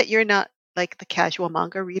 we know that you're not like the casual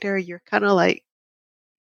manga reader. You're kind of like,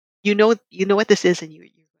 you know what this is, and you're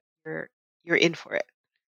in for it.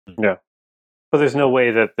 Yeah, but there's no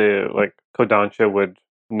way that the like Kodansha would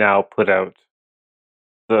now put out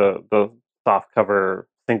the softcover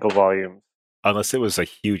single volumes unless it was a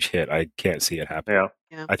huge hit. I can't see it happening.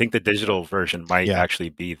 Yeah. I think the digital version might actually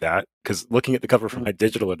be that, because looking at the cover for my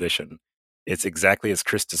digital edition, it's exactly as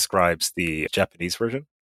Chris describes the Japanese version.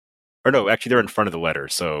 Or no, actually, they're in front of the letter,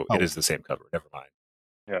 so it is the same cover. Never mind.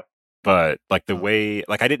 Yeah. But like the way,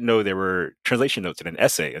 like I didn't know there were translation notes in an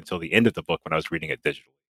essay until the end of the book when I was reading it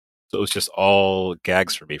digitally. So it was just all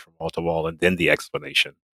gags for me from wall to wall, and then the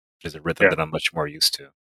explanation, which is a rhythm that I'm much more used to.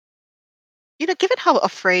 Given how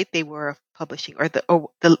afraid they were of publishing, or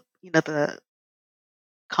the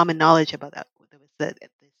common knowledge about that, there was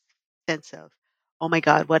this sense of, oh my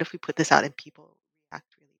God, what if we put this out and people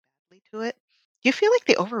react really badly to it? Do you feel like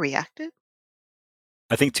they overreacted?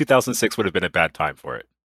 I think 2006 would have been a bad time for it.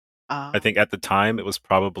 I think at the time it was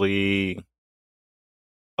probably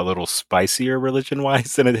a little spicier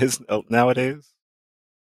religion-wise than it is nowadays.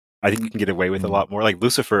 I think you can get away with a lot more. Like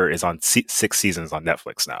Lucifer is on 6 seasons on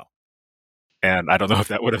Netflix now. And I don't know if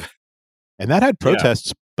that would have... And that had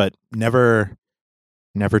protests, but never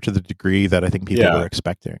to the degree that I think people were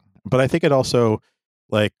expecting. But I think it also,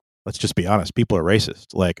 like, let's just be honest, people are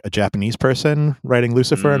racist. Like, a Japanese person writing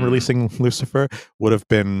Lucifer and releasing Lucifer would have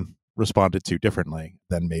been responded to differently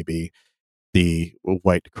than maybe the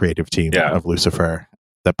white creative team of Lucifer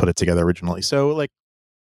that put it together originally. So, like,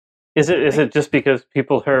 is it just because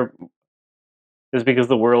people is because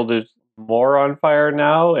the world is more on fire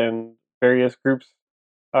now and various groups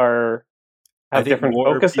have different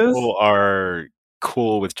focuses? People are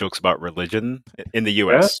cool with jokes about religion in the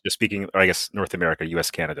U.S. Just speaking, I guess North America, U.S.,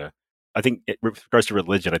 Canada. I think with regards to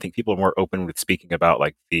religion, I think people are more open with speaking about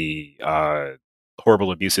like the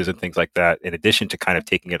horrible abuses and things like that, in addition to kind of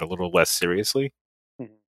taking it a little less seriously.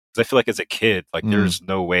 Because I feel like as a kid, like there's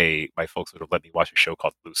no way my folks would have let me watch a show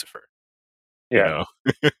called Lucifer. Yeah.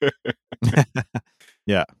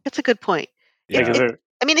 Yeah. That's a good point. Yeah.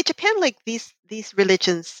 I mean, in Japan, like these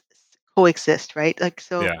religions coexist, right? Like,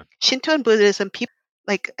 so Shinto and Buddhism, people,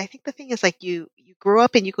 like, I think the thing is, like, you grow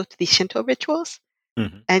up and you go to these Shinto rituals,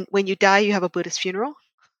 and when you die, you have a Buddhist funeral.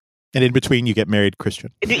 And in between, you get married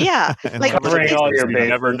Christian. Yeah. Like, covering all your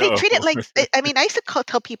bases. They treat it like, I mean, I used to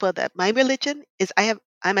tell people that my religion is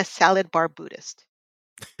I'm a salad bar Buddhist.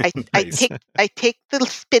 I take the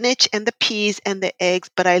spinach and the peas and the eggs,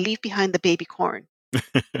 but I leave behind the baby corn.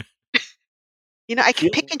 I can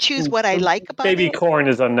pick and choose what I like about baby it. Corn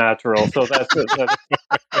is unnatural, so that's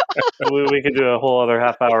we could do a whole other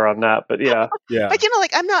half hour on that. But yeah. But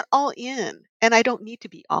like, I'm not all in, and I don't need to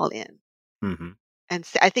be all in. Mm-hmm. And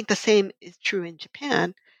I think the same is true in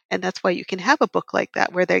Japan, and that's why you can have a book like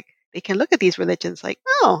that where they can look at these religions like,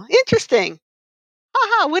 oh, interesting.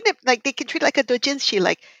 Wouldn't it, like, they can treat it like a doujinshi,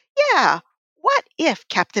 like, yeah, what if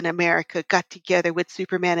Captain America got together with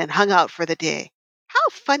Superman and hung out for the day? How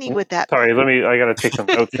funny would that be? I got to take some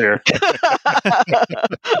notes here.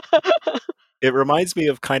 It reminds me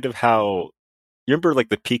of kind of how, you remember like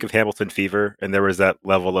the peak of Hamilton Fever, and there was that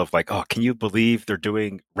level of like, oh, can you believe they're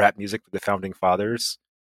doing rap music with the Founding Fathers?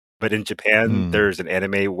 But in Japan, there's an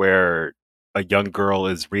anime where a young girl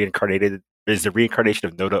is the reincarnation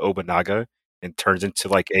of Noda Obunaga and turns into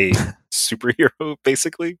like a superhero,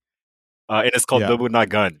 basically. And it's called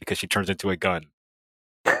Nobunagun because she turns into a gun.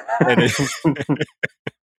 And this is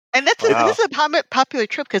a popular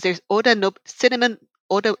trope because there's Oda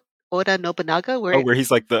Nobunaga, where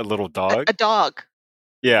he's like the little dog. A dog.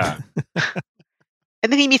 Yeah.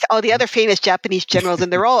 And then he meets all the other famous Japanese generals,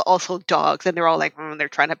 and they're all also dogs, and they're all like, they're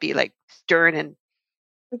trying to be like stern and.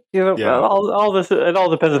 All this, it all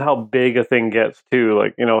depends on how big a thing gets too.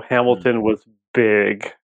 Like, Hamilton was big.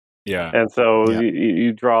 Yeah. And so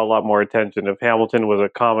you draw a lot more attention. If Hamilton was a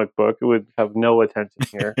comic book, it would have no attention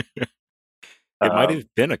here. It might have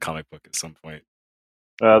been a comic book at some point.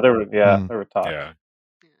 There were talks. Yeah.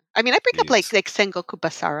 I mean, I bring up like Sengoku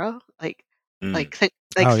Basara, Sengoku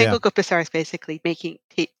Basara is basically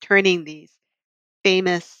turning these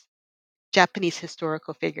famous Japanese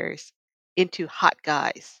historical figures into hot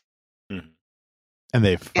guys. And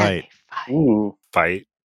they fight. Ooh. Fight.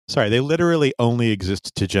 Sorry, they literally only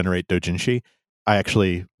exist to generate doujinshi. I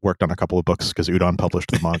actually worked on a couple of books because Udon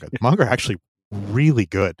published the manga. The manga are actually really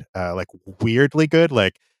good, like weirdly good.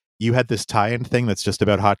 Like, you had this tie-in thing that's just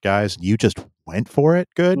about hot guys, and you just went for it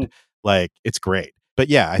good. Like, it's great. But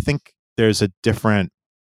yeah, I think there's a different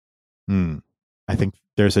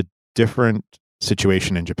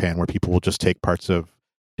situation in Japan where people will just take parts of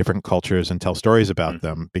different cultures and tell stories about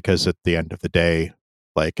them, because at the end of the day,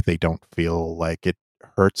 like, they don't feel like it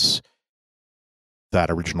hurts that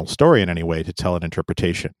original story in any way to tell an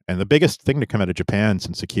interpretation. And the biggest thing to come out of Japan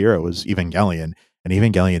since Akira was Evangelion, and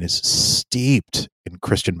Evangelion is steeped in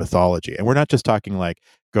Christian mythology. And we're not just talking like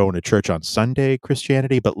going to church on Sunday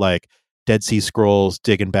Christianity, but like Dead Sea Scrolls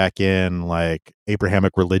digging back in, like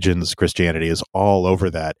Abrahamic religions Christianity is all over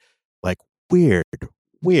that. Like weird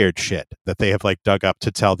weird shit that they have like dug up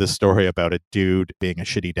to tell this story about a dude being a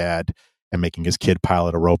shitty dad and making his kid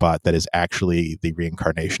pilot a robot that is actually the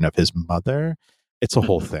reincarnation of his mother. It's a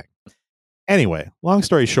whole thing. Anyway, long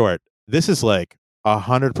story short, this is like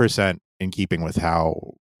 100% in keeping with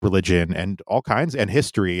how religion and all kinds and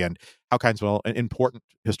history and how kinds of important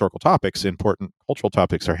historical topics, important cultural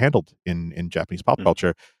topics are handled in Japanese pop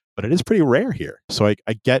culture. But it is pretty rare here. So I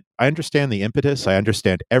understand the impetus. I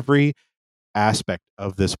understand every aspect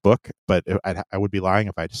of this book, but I would be lying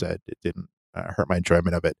if I said it didn't hurt my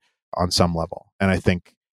enjoyment of it on some level. And I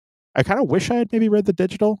think I kind of wish I had maybe read the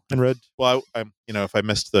digital and read, well, I'm if I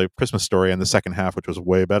missed the Christmas Story in the second half, which was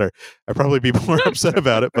way better, I'd probably be more upset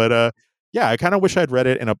about it. But yeah, I kind of wish I'd read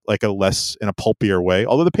it in a pulpier way.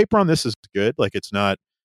 Although the paper on this is good. Like it's not,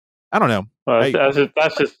 I don't know. That's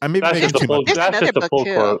just a full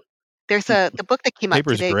quote. There's the book that came out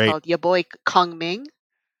today called Your Boy Kong Ming.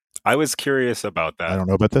 I was curious about that. I don't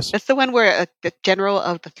know about this. That's the one where the general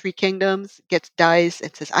of the Three Kingdoms dies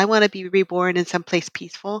and says, "I want to be reborn in some place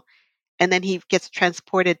peaceful," and then he gets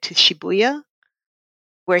transported to Shibuya,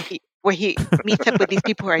 where he meets up with these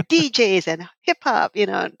people who are DJs and hip hop,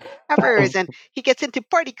 and rappers, and he gets into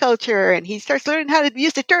party culture and he starts learning how to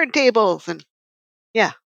use the turntables and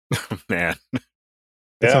yeah. Man,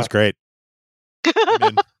 that sounds great.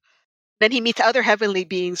 Then he meets other heavenly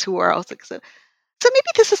beings who are also so maybe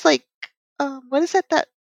this is like what is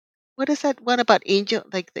that one about angel,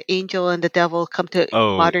 like the angel and the devil come to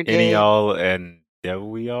modern day? Enial and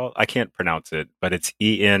Dewial? I can't pronounce it, but it's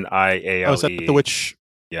Eniale. Oh, is that the witch?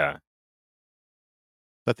 Yeah. Is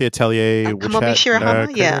that the Atelier witch hat?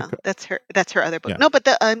 Shirahama? Yeah, that's her other book. Yeah. No, but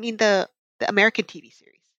the American TV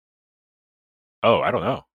series. Oh, I don't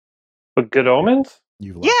know. But Good Omens?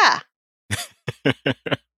 Yeah.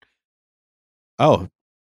 Oh,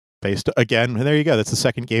 based again. There you go. That's the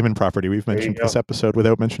second Gaiman property we've mentioned this episode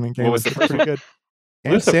without mentioning Gaiman. What was the first one? Good.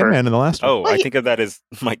 And Sandman in the last one. Oh, I think of that as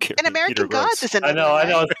my And American Gods is another. I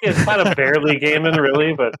know. It's kind of barely Gaiman,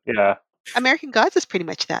 really, but yeah. American Gods is pretty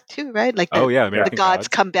much that too, right? Like American the gods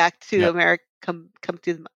come back to America, come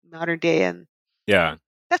to the modern day, and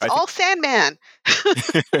that's all Sandman.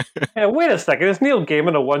 Yeah, wait a second. Is Neil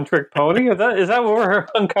Gaiman a one-trick pony? Is that what we're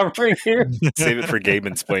uncovering here? Save it for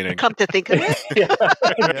Gaiman's explaining. Come to think of it,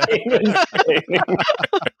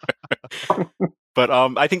 But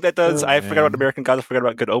I think that does. I forgot about American Gods. I forgot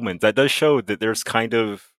about Good Omens. That does show that there's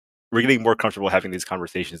we're getting more comfortable having these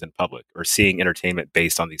conversations in public or seeing entertainment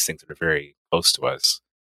based on these things that are very close to us.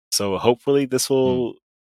 So hopefully this will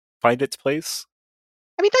find its place.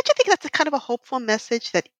 I mean, don't you think that's a kind of a hopeful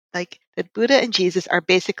message that Buddha and Jesus are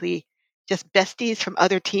basically just besties from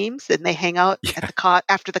other teams and they hang out at the con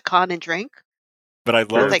after the con and drink? But I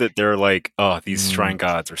love that they're like, oh, these shrine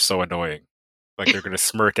gods are so annoying. Like they're going to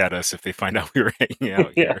smirk at us if they find out we were hanging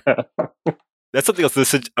out here. That's something else.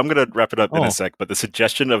 I'm going to wrap it up in a sec, but the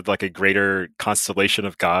suggestion of like a greater constellation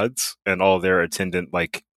of gods and all their attendant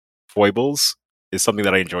like foibles is something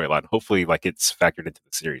that I enjoy a lot. Hopefully, like it's factored into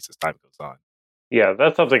the series as time goes on. Yeah,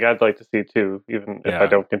 that's something I'd like to see too, even if I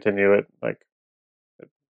don't continue it. Like,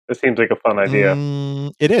 it seems like a fun idea.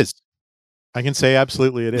 It is. I can say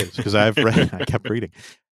absolutely it is because I've read. I kept reading.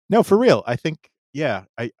 No, for real. I think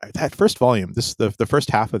that first volume, the first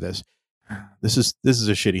half of this. This is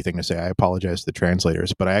a shitty thing to say. I apologize to the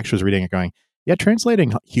translators, but I actually was reading it going, yeah,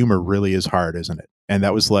 translating humor really is hard, isn't it? And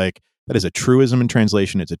that was like, that is a truism in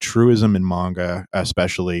translation. It's a truism in manga,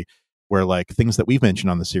 especially where like things that we've mentioned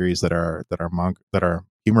on the series that are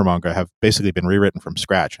humor manga have basically been rewritten from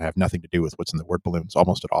scratch and have nothing to do with what's in the word balloons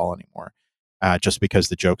almost at all anymore. Just because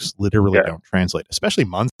the jokes literally don't translate, especially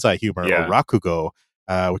Manzai humor or Rakugo,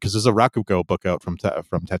 because there's a Rakugo book out from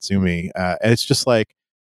Tatsumi, and it's just like,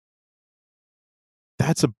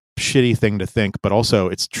 that's a shitty thing to think, but also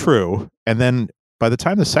it's true. And then by the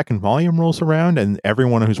time the second volume rolls around and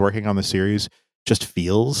everyone who's working on the series just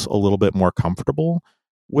feels a little bit more comfortable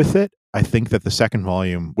with it, I think that the second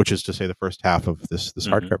volume, which is to say the first half of this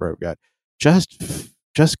hardcover I've got,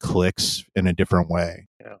 just clicks in a different way.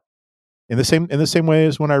 Yeah. In the same way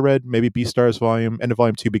as when I read maybe Beastar's end of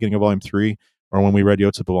volume 2, beginning of volume 3, or when we read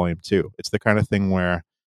Yotsuba volume 2. It's the kind of thing where,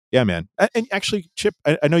 yeah, man. And actually, Chip,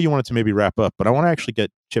 I know you wanted to maybe wrap up, but I want to actually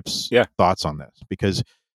get Chip's thoughts on this, because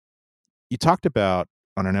you talked about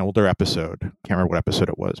on an older episode, I can't remember what episode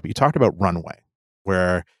it was, but you talked about runway,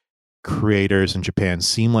 where creators in Japan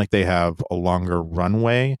seem like they have a longer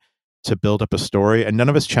runway to build up a story, and none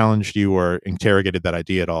of us challenged you or interrogated that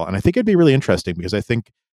idea at all. And I think it'd be really interesting because I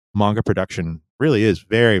think manga production really is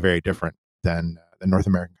very, very different than North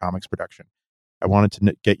American comics production. I wanted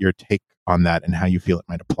to get your take on that and how you feel it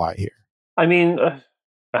might apply here. I mean,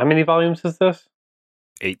 how many volumes is this?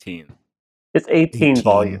 18. It's 18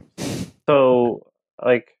 volumes. So,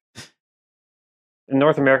 like, in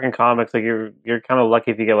North American comics, like you're kind of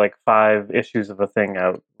lucky if you get like 5 issues of a thing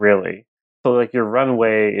out, really. So, like, your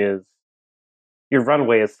runway is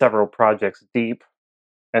several projects deep,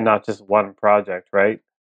 and not just one project, right?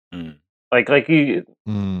 Mm. Like you.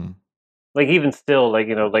 Like even still, like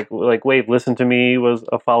like Wave Listen to Me was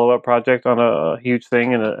a follow up project on a huge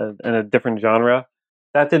thing in a different genre.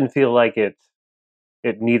 That didn't feel like it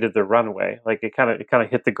needed the runway. Like it kind of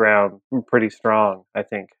hit the ground pretty strong, I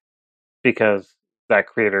think, because that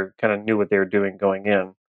creator kind of knew what they were doing going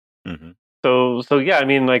in. Mm-hmm. So yeah, I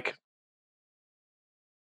mean, like,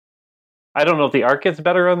 I don't know if the art gets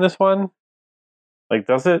better on this one. Like,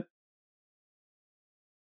 does it?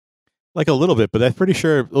 Like a little bit, but I'm pretty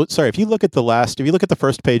sure. Sorry, if you look at the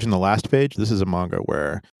first page and the last page, this is a manga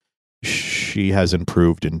where she has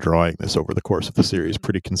improved in drawing this over the course of the series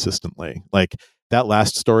pretty consistently. Like that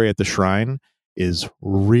last story at the shrine is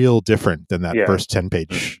real different than that first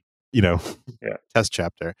 10-page, test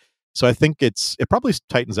chapter. So I think it probably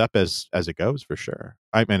tightens up as it goes for sure.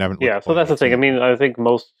 I mean, I haven't. Yeah, so that's the thing. I mean, I think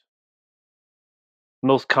most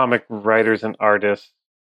comic writers and artists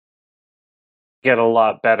get a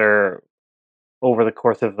lot better over the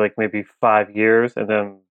course of like maybe 5 years, and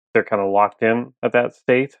then they're kind of locked in at that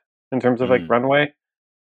state in terms of like runway.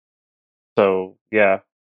 So yeah,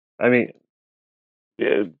 I mean,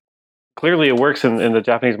 clearly it works in the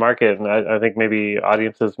Japanese market, and I think maybe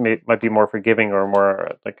audiences might be more forgiving or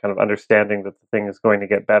more like kind of understanding that the thing is going to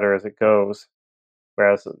get better as it goes.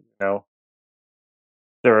 Whereas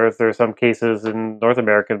there are some cases in North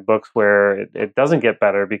American books where it doesn't get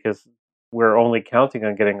better because we're only counting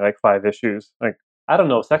on getting like 5 issues. Like, I don't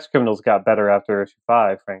know, Sex Criminals got better after issue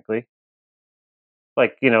 5, frankly.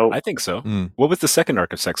 Like, I think so. What was the second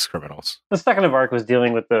arc of Sex Criminals? The second arc was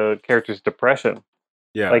dealing with the character's depression.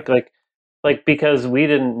 Yeah. Like because we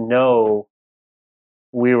didn't know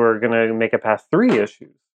we were gonna make it past 3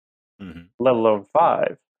 issues, let alone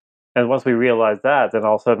 5. And once we realized that, then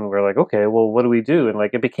all of a sudden we're like, okay, well, what do we do? And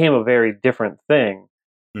like, it became a very different thing.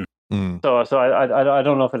 So I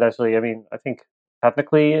don't know if it actually. I mean, I think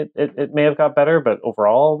technically it may have got better, but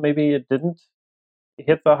overall maybe it didn't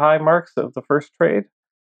hit the high marks of the first trade.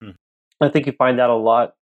 I think you find that a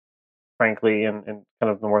lot, frankly, in kind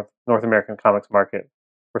of the North American comics market,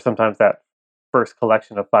 where sometimes that first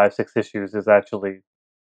collection of 5-6 issues is actually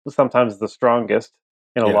sometimes the strongest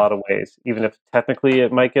in a lot of ways, even if technically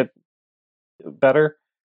it might get better.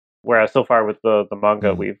 Whereas so far with the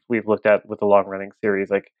manga we've looked at with the long running series,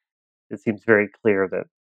 like, it seems very clear that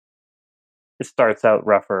it starts out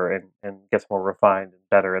rougher and gets more refined and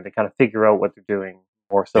better, and they kind of figure out what they're doing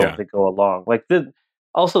more so as they go along. Like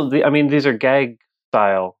I mean, these are gag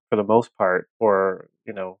style for the most part, or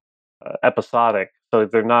episodic, so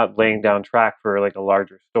they're not laying down track for like a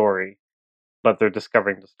larger story, but they're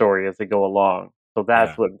discovering the story as they go along. So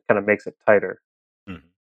that's what kind of makes it tighter.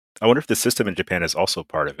 I wonder if the system in Japan is also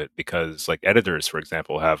part of it, because like editors, for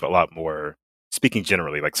example, have a lot more, speaking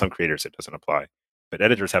generally, like some creators it doesn't apply, but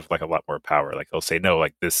editors have like a lot more power. Like they'll say, no,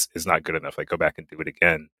 like this is not good enough, like go back and do it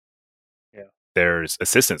again. Yeah. There's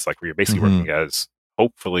assistants, like where you're basically working as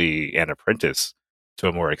hopefully an apprentice to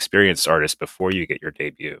a more experienced artist before you get your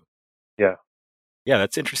debut. Yeah. Yeah,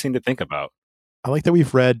 that's interesting to think about. I like that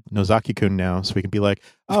we've read Nozaki-kun now, so we can be like,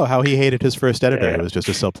 oh, how he hated his first editor who was just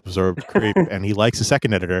a self-absorbed creep, and he likes a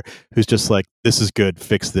second editor who's just like, this is good,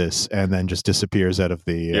 fix this, and then just disappears out of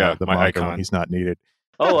the manga icon when he's not needed.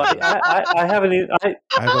 Oh, I haven't even...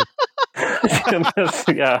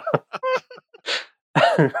 yeah.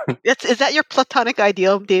 Is that your platonic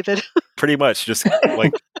ideal, David? Pretty much, just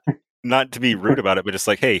like, not to be rude about it, but just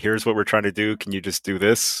like, hey, here's what we're trying to do. Can you just do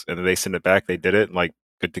this? And then they send it back. They did it. And like,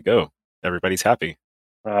 good to go. Everybody's happy.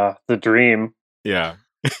 The dream. Yeah.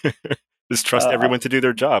 Just trust everyone to do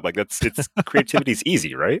their job. Like creativity's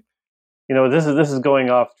easy, right? This is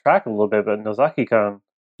going off track a little bit, but Nozaki-kun.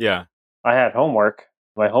 Yeah. I had homework.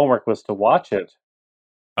 My homework was to watch it.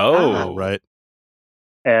 Oh, right.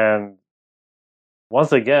 And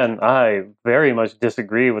once again, I very much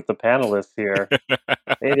disagree with the panelists here.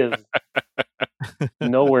 It is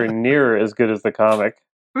nowhere near as good as the comic.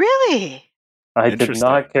 Really? I did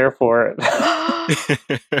not care for it.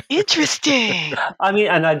 Interesting. I mean,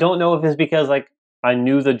 and I don't know if it's because like I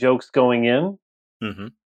knew the jokes going in,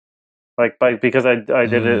 because I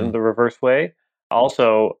did it in the reverse way.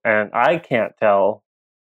 Also, and I can't tell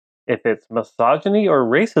if it's misogyny or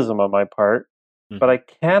racism on my part, but I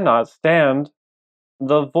cannot stand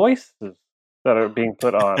the voices that are being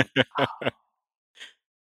put on.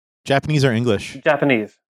 Japanese or English?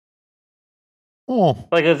 Japanese. Oh,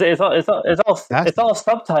 like it's all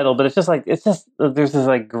subtitled, but it's just there's this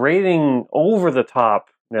like grating over the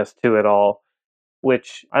topness to it all,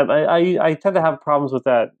 which I tend to have problems with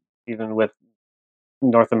that even with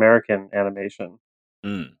North American animation.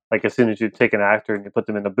 Mm. Like as soon as you take an actor and you put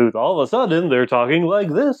them in a booth, all of a sudden they're talking like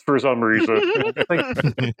this for some reason. Like,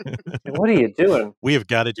 what are you doing? We have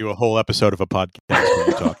got to do a whole episode of a podcast where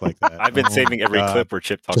you talk like that. I've been saving every clip where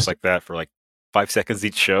Chip talks like that for like 5 seconds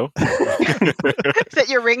each show. Is that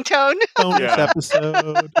your ringtone? Bonus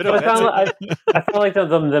episode. I feel like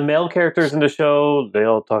the male characters in the show, they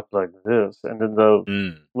all talk like this, and then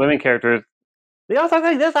the women characters, they all talk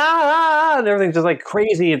like this, and everything's just like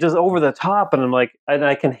crazy and just over the top. And I'm like, and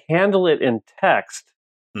I can handle it in text,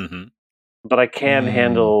 but I can't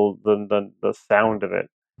handle the sound of it.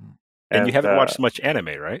 And you haven't watched much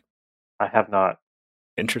anime, right? I have not.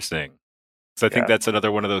 Interesting. So I think that's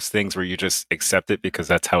another one of those things where you just accept it because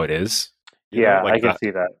that's how it is. Yeah, like I can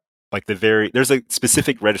see that. Like there's a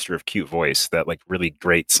specific register of cute voice that like really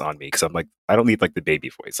grates on me because I'm like, I don't need like the baby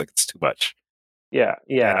voice. Like it's too much. Yeah.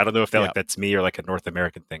 And I don't know if that like that's me or like a North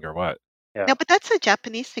American thing or what. Yeah. No, but that's a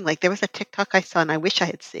Japanese thing. Like there was a TikTok I saw, and I wish I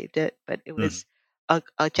had saved it, but it was a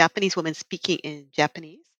Japanese woman speaking in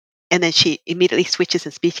Japanese, and then she immediately switches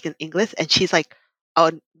and speaks in English, and she's like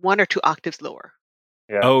 1 or 2 octaves lower.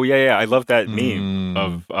 Yeah. Oh yeah. I love that meme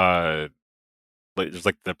of like there's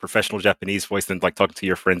like the professional Japanese voice and like talking to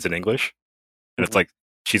your friends in English, and it's like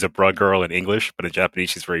she's a bruh girl in English, but in Japanese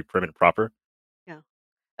she's very prim and proper. Yeah,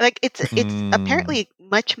 like it's apparently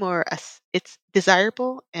much more it's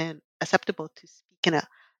desirable and acceptable to speak in a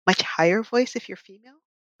much higher voice if you're female,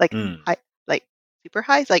 like high, like super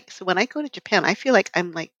high. Like so when I go to Japan, I feel like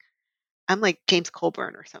I'm like James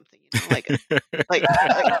Colburn or something, you know, like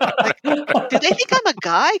do they think I'm a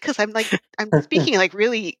guy because I'm speaking like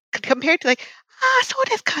really compared to like so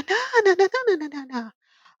desu ka na na na na na na na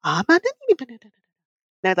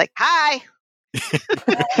now like hi.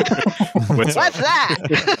 What's that?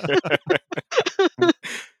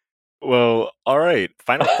 Well, all right.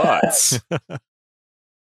 Final thoughts.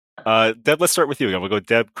 Deb, let's start with you. We'll go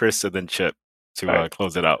Deb, Chris, and then Chip to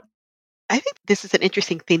close it out. I think this is an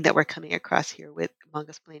interesting theme that we're coming across here with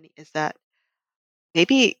Mangasplaining is that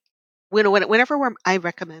maybe whenever I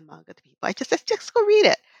recommend manga to people, I just go read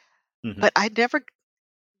it. But I never.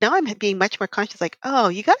 Now I'm being much more conscious. Like, oh,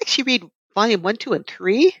 you got to actually read volume 1, 2, and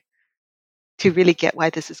 3 to really get why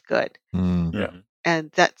this is good. Yeah,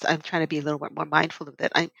 and I'm trying to be a little bit more mindful of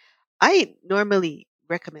that. I normally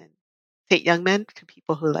recommend Saint Young Men to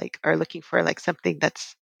people who like are looking for like something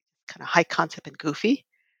that's kind of high concept and goofy.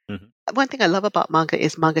 One thing I love about manga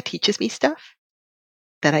is manga teaches me stuff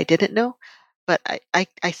that I didn't know, but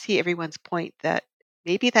I see everyone's point that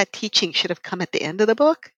maybe that teaching should have come at the end of the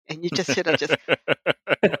book, and you just should have just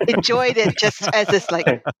enjoyed it just as this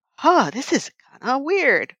like, this is kind of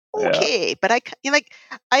weird. Okay, yeah. But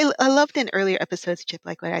I loved in earlier episodes, Chip,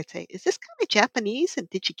 like what I'd say, is this kind of Japanese, and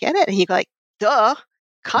did you get it? And you'd be like, duh,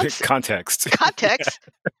 context.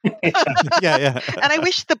 Yeah. And I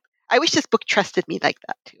wish this book trusted me like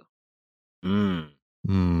that too.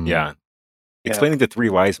 Yeah. Explaining the 3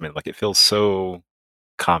 wise men, like it feels so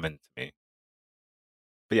common to me.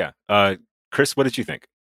 But yeah, Chris, what did you think?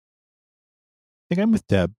 I think I'm with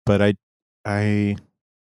Deb, but I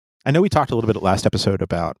know we talked a little bit at last episode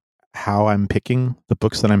about how I'm picking the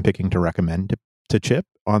books that I'm picking to recommend to Chip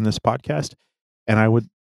on this podcast. And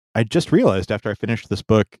I just realized after I finished this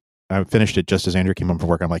book, I finished it just as Andrew came home from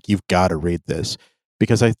work. I'm like, you've got to read this,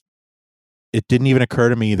 because it didn't even occur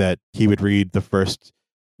to me that he would read the first,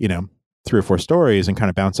 3 or 4 stories and kind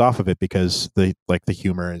of bounce off of it, because the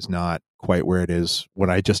humor is not quite where it is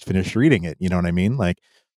when I just finished reading it. You know what I mean? Like,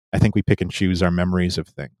 I think we pick and choose our memories of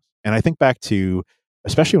things. And I think back to,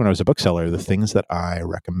 especially when I was a bookseller, the things that I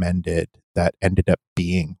recommended that ended up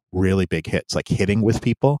being really big hits, like hitting with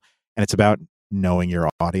people. And it's about knowing your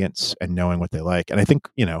audience and knowing what they like. And I think,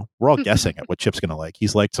 we're all guessing at what Chip's going to like.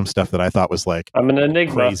 He's liked some stuff that I thought was like, I'm an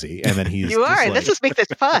enigma. Crazy. And then you are. This just makes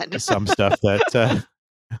it fun. Some stuff that,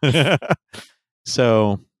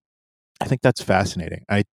 so I think that's fascinating.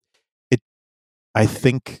 I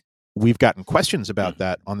think we've gotten questions about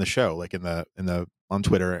that on the show, like on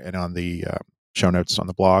Twitter and on the show notes on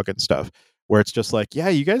the blog and stuff, where it's just like, yeah,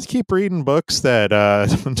 you guys keep reading books that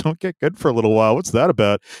don't get good for a little while. What's that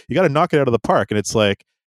about? You got to knock it out of the park. And it's like,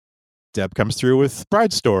 Deb comes through with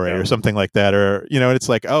Bride Story or something like that, or and it's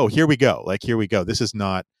like, oh, here we go. This is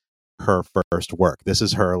not her first work. This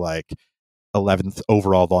is her like 11th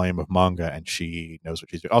overall volume of manga, and she knows what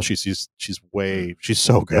she's doing. She's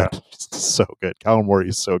so good. Yeah. So good. Kawamori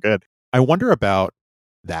is so good. I wonder about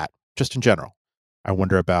that just in general. I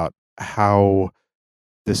wonder about how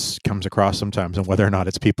this comes across sometimes, and whether or not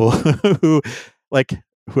it's people who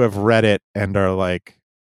have read it and are like,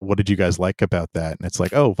 what did you guys like about that? And it's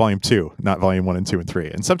like, oh, volume 2, not volume 1 and 2 and 3.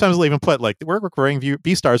 And sometimes they'll even put like, we're recording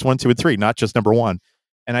Beastars 1, 2, and 3, not just number 1.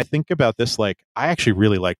 And I think about this, like, I actually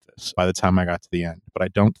really liked this by the time I got to the end, but I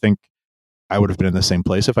don't think I would have been in the same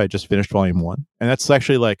place if I just finished volume 1. And that's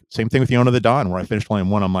actually like same thing with Yona the Dawn, where I finished volume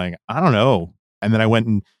 1. I'm like, I don't know. And then I went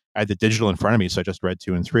and I had the digital in front of me, so I just read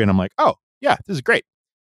 2 and 3, and I'm like, oh yeah, this is great.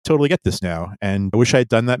 Totally get this now. And I wish I had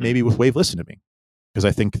done that maybe with Wave Listen to Me, because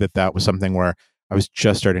I think that was something where I was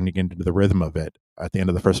just starting to get into the rhythm of it at the end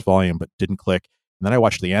of the first volume, but didn't click. And then I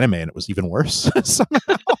watched the anime, and it was even worse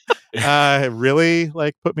somehow. It really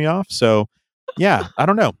like put me off. So yeah, I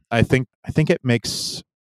don't know. I think it makes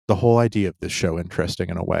the whole idea of this show interesting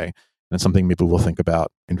in a way, and it's something maybe we'll think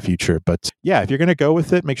about in future. But yeah, if you're going to go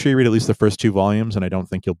with it, make sure you read at least the first 2 volumes, and I don't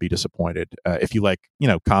think you'll be disappointed if you like,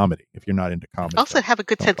 comedy. If you're not into comedy, also have a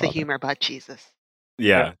good sense of humor about Jesus.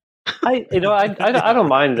 Yeah, I don't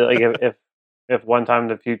mind like if one time in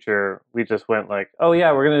the future we just went like, oh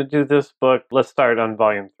yeah, we're gonna do this book. Let's start on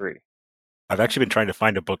volume 3. I've actually been trying to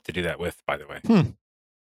find a book to do that with, by the way.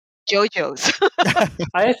 JoJo's.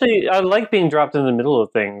 I like being dropped in the middle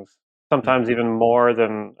of things, sometimes even more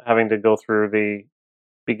than having to go through the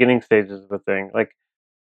beginning stages of a thing. Like,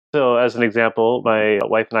 so as an example, my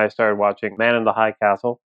wife and I started watching Man in the High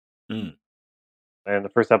Castle. Mm. And the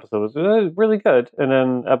first episode was really good. And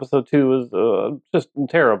then episode 2 was just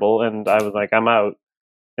terrible. And I was like, I'm out.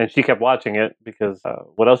 And she kept watching it because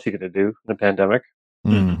what else are you going to do in the pandemic?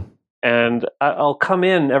 Mm. And I'll come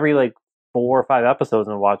in every like 4 or 5 episodes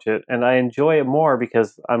and watch it, and I enjoy it more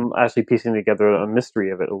because I'm actually piecing together a mystery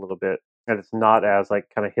of it a little bit, and it's not as like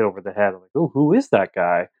kind of hit over the head. I'm like, oh, who is that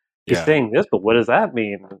guy? He's saying this, but what does that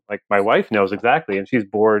mean? Like my wife knows exactly, and she's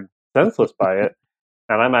bored senseless by it,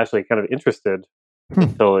 and I'm actually kind of interested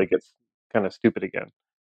until it gets kind of stupid again.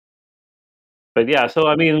 But yeah, so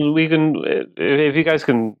I mean, we can if you guys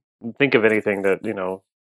can think of anything that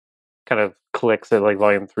kind of clicks at like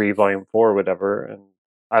volume 3, volume 4, or whatever, and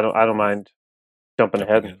I don't mind jumping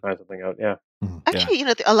ahead and trying something out. Yeah. Actually,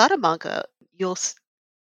 a lot of manga,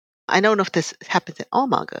 I don't know if this happens in all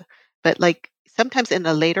manga, but like sometimes in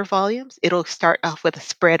the later volumes, it'll start off with a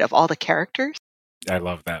spread of all the characters. I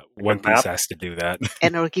love that. One Piece has to do that.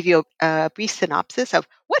 And it'll give you a brief synopsis of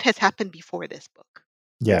what has happened before this book.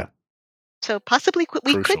 Yeah. So possibly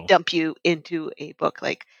we could dump you into a book.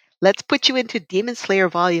 Like, let's put you into Demon Slayer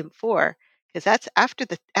Volume 4, because that's after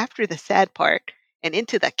the sad part and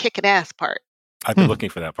into the kicking ass part. I've been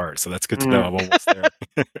looking for that part, so that's good to know. I'm almost there.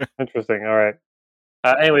 Interesting. All right.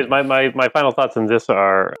 Anyways, my final thoughts on this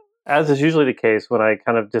are, as is usually the case when I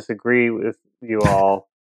kind of disagree with you all,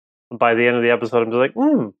 by the end of the episode, I'm just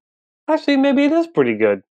like, actually, maybe it is pretty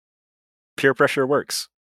good. Peer pressure works.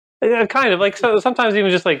 Kind of like, so sometimes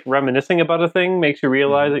even just like reminiscing about a thing makes you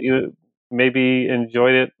realize that you maybe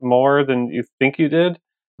enjoyed it more than you think you did.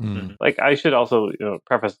 Like, I should also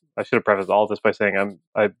preface all this by saying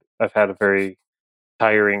I've had a very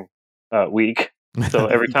tiring week. So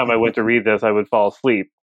every time I went to read this, I would fall asleep.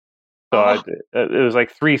 So it was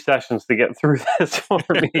like 3 sessions to get through this for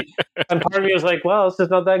me. And part of me was like, well, it's just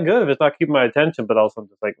not that good if it's not keeping my attention. But also I'm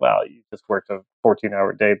just like, wow, you just worked a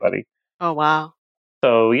 14-hour day, buddy. Oh, wow.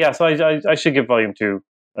 So yeah, so I should give volume 2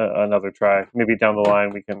 another try. Maybe down the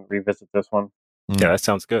line we can revisit this one. Yeah, that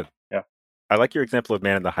sounds good. Yeah. I like your example of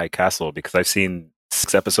Man in the High Castle because I've seen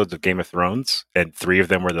 6 episodes of Game of Thrones and 3 of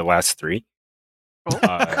them were the last 3.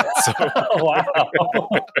 Wow.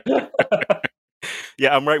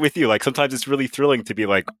 Yeah, I'm right with you. Like sometimes it's really thrilling to be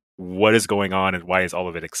like, what is going on and why is all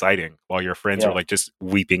of it exciting? While your friends are like just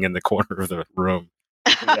weeping in the corner of the room.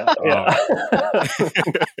 Yeah.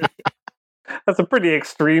 That's a pretty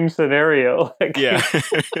extreme scenario. Yeah.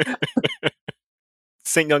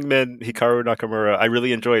 Saint Young Men, Hikaru Nakamura, I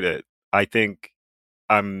really enjoyed it. I think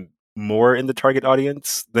I'm more in the target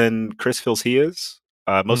audience than Chris feels he is.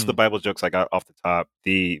 Most of the Bible jokes I got off the top.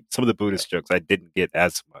 Some of the Buddhist jokes I didn't get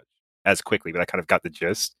as quickly, but I kind of got the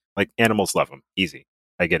gist. Like, animals love them. Easy.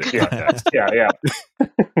 I get it. Yeah.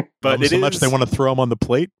 But so much they want to throw them on the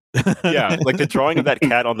plate. Yeah, like the drawing of that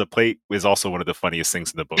cat on the plate is also one of the funniest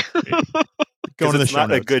things in the book. Going to the it's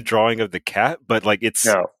not a good drawing of the cat, but like it's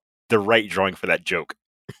the right drawing for that joke.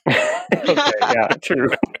 Okay, yeah, true.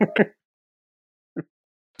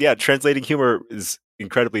 Yeah, translating humor is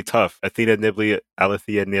incredibly tough. Alethea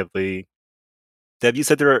Nibley. Deb, you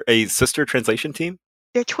said they're a sister translation team?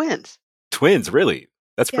 They're twins. Twins, really?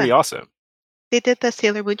 That's pretty awesome. They did the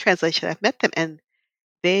Sailor Moon translation. I've met them, and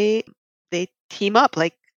they team up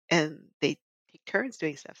and they take turns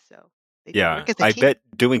doing stuff. So Yeah, I bet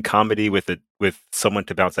doing comedy with someone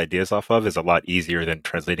to bounce ideas off of is a lot easier than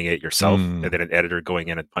translating it yourself and then an editor going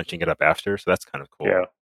in and punching it up after. So that's kind of cool. Yeah.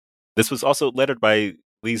 This was also lettered by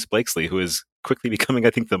Lise Blakesley, who is quickly becoming,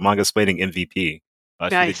 I think, the manga-splaining MVP.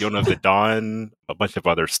 Nice. She did Yona of the Dawn, a bunch of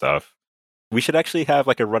other stuff. We should actually have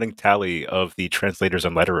like a running tally of the translators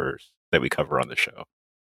and letterers that we cover on the show.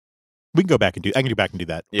 We can go back and I can go back and do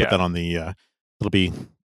that. Yeah. Put that on the, it'll be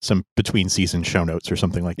some between season show notes or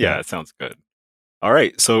something like that. Yeah, it sounds good. All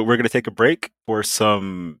right, so we're going to take a break for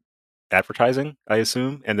some advertising, I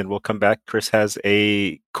assume, and then we'll come back. Chris has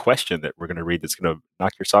a question that we're going to read that's going to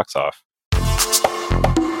knock your socks off.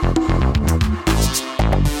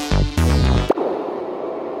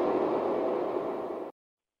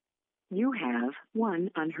 You have one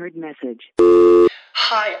unheard message.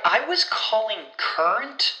 Hi, I was calling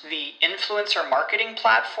Current, the influencer marketing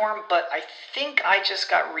platform, but I think I just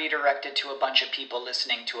got redirected to a bunch of people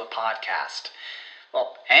listening to a podcast.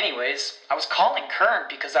 Well, anyways, I was calling Current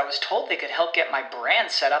because I was told they could help get my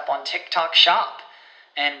brand set up on TikTok Shop,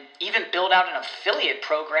 and even build out an affiliate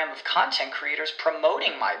program of content creators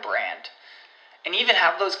promoting my brand, and even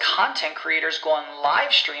have those content creators go on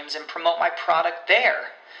live streams and promote my product there.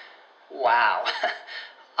 Wow,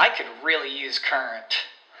 I could really use Current.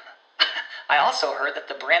 I also heard that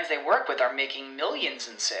the brands they work with are making millions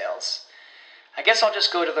in sales. I guess I'll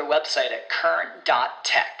just go to their website at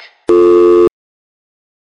current.tech.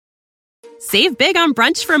 Save big on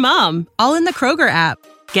brunch for mom, all in the Kroger app.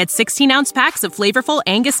 Get 16-ounce packs of flavorful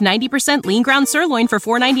Angus 90% lean ground sirloin for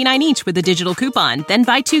 $4.99 each with a digital coupon. Then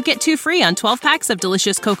buy 2, get 2 free on 12 packs of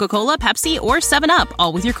delicious Coca-Cola, Pepsi, or 7-Up,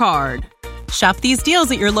 all with your card. Shop these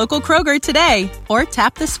deals at your local Kroger today, or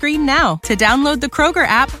tap the screen now to download the Kroger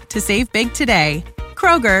app to save big today.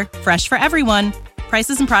 Kroger, fresh for everyone.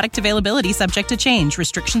 Prices and product availability subject to change.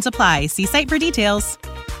 Restrictions apply. See site for details.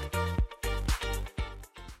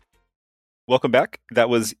 Welcome back. That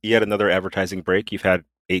was yet another advertising break. You've had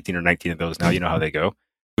 18 or 19 of those now. You know how they go.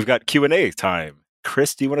 We've got Q&A time.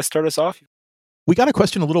 Chris, do you want to start us off? We got a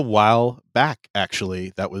question a little while back,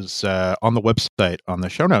 actually, that was on the website on the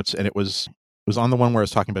show notes, and it was on the one where I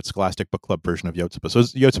was talking about Scholastic Book Club version of Yotsuba. So it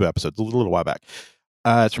was Yotsuba episode, a little while back.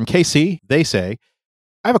 It's from KC. They say,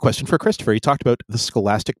 I have a question for Christopher. He talked about the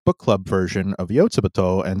Scholastic Book Club version of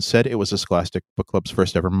Yotsubato and said it was a Scholastic Book Club's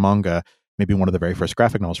first ever manga, maybe one of the very first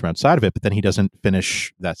graphic novels from outside of it, but then he doesn't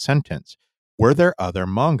finish that sentence. Were there other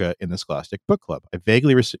manga in the Scholastic Book Club? I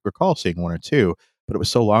vaguely recall seeing one or two, but it was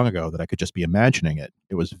so long ago that I could just be imagining it.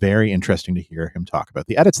 It was very interesting to hear him talk about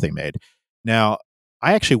the edits they made. Now,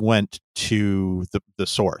 I actually went to the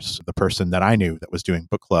source, the person that I knew that was doing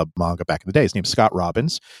book club manga back in the day. His name's Scott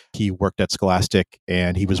Robbins. He worked at Scholastic,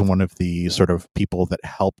 and he was one of the sort of people that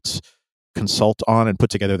helped consult on and put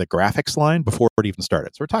together the graphics line before it even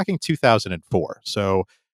started. So we're talking 2004. So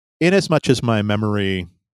in as much as my memory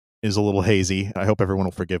is a little hazy, I hope everyone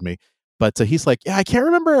will forgive me. But he's like, yeah, I can't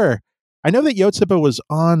remember. I know that Yotsuba was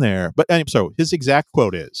on there. But so his exact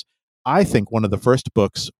quote is, I think one of the first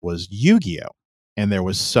books was Yu-Gi-Oh! And there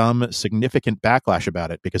was some significant backlash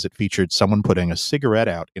about it because it featured someone putting a cigarette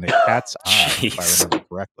out in a cat's eye, if I remember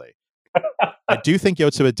correctly. I do think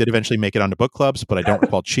Yotsuba did eventually make it onto book clubs, but I don't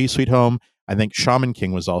recall Chi Sweet Home. I think Shaman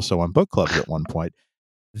King was also on book clubs at one point.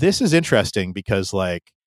 This is interesting because,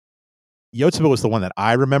 like, Yotsuba was the one that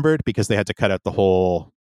I remembered because they had to cut out the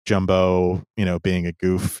whole Jumbo, being a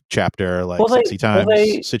goof chapter, like 60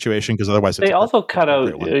 times situation, because otherwise they also cut out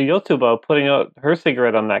Yotsuba putting out her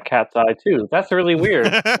cigarette on that cat's eye too. That's really weird.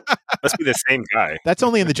 Must be the same guy. That's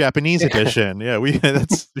only in the Japanese edition. Yeah, we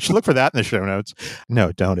should look for that in the show notes.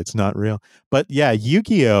 No, don't. It's not real. But yeah,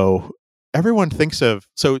 Yu-Gi-Oh! Everyone thinks of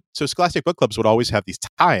so Scholastic Book Clubs would always have these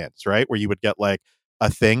tie-ins, right? Where you would get like a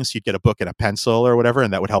thing, so you'd get a book and a pencil or whatever,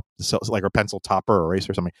 and that would help like a pencil topper or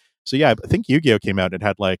eraser or something. So yeah, I think Yu-Gi-Oh! Came out.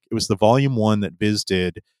 It was the volume 1 that Viz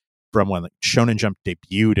did from when Shonen Jump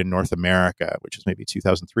debuted in North America, which is maybe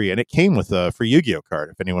 2003, and it came with a free Yu-Gi-Oh! Card.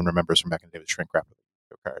 If anyone remembers from back in the day, with shrink wrap with a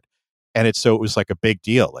Yu-Gi-Oh! Card, and it was like a big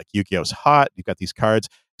deal. Like Yu-Gi-Oh!'s hot. You've got these cards,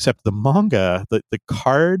 except the manga, the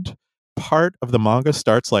card part of the manga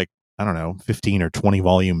starts like, I don't know, 15 or 20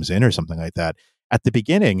 volumes in or something like that. At the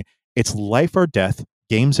beginning, it's life or death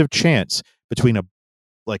games of chance between a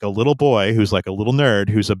little boy who's like a little nerd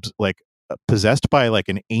who's possessed by like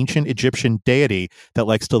an ancient Egyptian deity that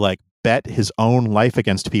likes to like bet his own life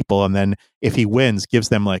against people, and then if he wins, gives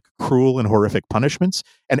them like cruel and horrific punishments.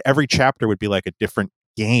 And every chapter would be like a different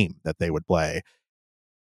game that they would play.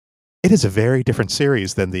 It is a very different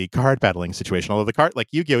series than the card battling situation. Although the card, like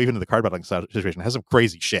Yu-Gi-Oh!, even in the card battling situation, has some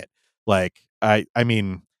crazy shit. Like I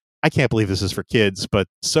mean, I can't believe this is for kids, but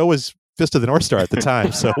so is Fist of the North Star at the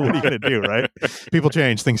time. So what are you going to do, right? People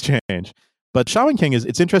change, things change. But Shaman King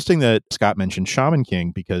it's interesting that Scott mentioned Shaman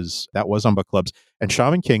King because that was on book clubs. And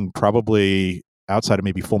Shaman King probably, outside of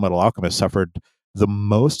maybe Full Metal Alchemist, suffered the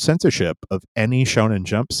most censorship of any Shonen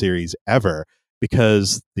Jump series ever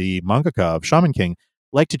because the mangaka of Shaman King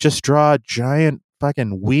liked to just draw giant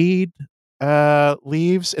fucking weed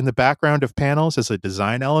leaves in the background of panels as a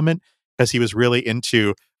design element because he was really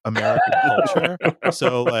into American culture.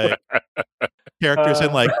 So like characters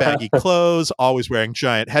in like baggy clothes, always wearing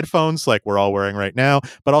giant headphones like we're all wearing right now,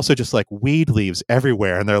 but also just like weed leaves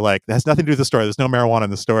everywhere. And they're like, that has nothing to do with the story. There's no marijuana in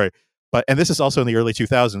the story. But and this is also in the early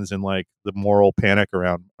 2000s and like the moral panic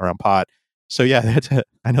around pot. So yeah,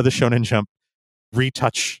 I know the Shonen Jump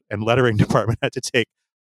retouch and lettering department had to take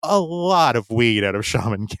a lot of weed out of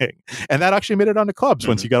Shaman King. And that actually made it onto clubs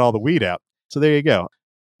once you got all the weed out. So there you go.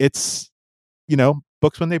 It's,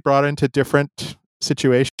 books when they brought into different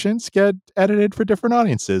situations get edited for different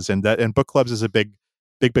audiences. And book clubs is a big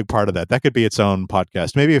part of that. That could be its own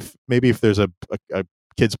podcast. Maybe if there's a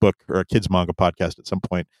kids book or a kids manga podcast at some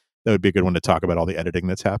point, that would be a good one to talk about all the editing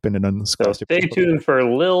that's happened. And so stay tuned for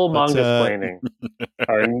Lil Manga-splaining,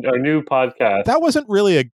 our new podcast. That wasn't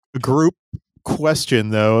really a group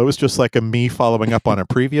question, though. It was just like a me following up on a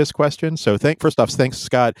previous question. So first off, thanks,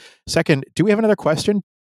 Scott. Second, do we have another question?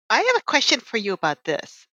 I have a question for you about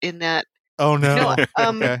this. In that, oh no,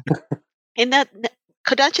 okay. In that,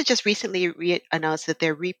 Kodansha just recently announced that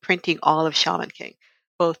they're reprinting all of Shaman King,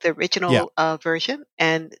 both the original version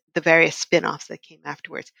and the various spin-offs that came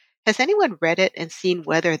afterwards. Has anyone read it and seen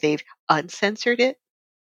whether they've uncensored it?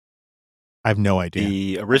 I have no idea.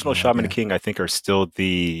 The original Shaman King, I think, are still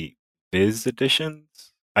the Viz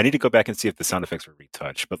editions. I need to go back and see if the sound effects were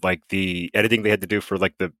retouched, but like the editing they had to do for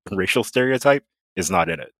like the racial stereotype is not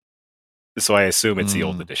in it. So I assume it's the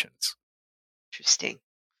old editions. Interesting.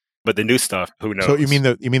 But the new stuff, who knows? So you mean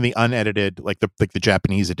the unedited, like the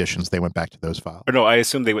Japanese editions? They went back to those files. Or no, I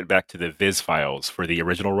assume they went back to the Viz files for the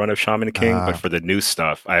original run of Shaman King. But for the new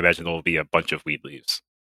stuff, I imagine there'll be a bunch of weed leaves,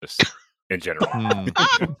 just in general.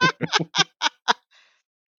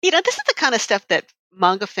 This is the kind of stuff that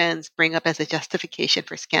manga fans bring up as a justification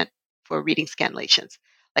for reading scanlations.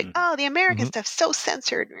 Like, the American stuff's so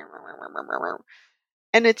censored,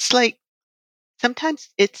 and it's like. Sometimes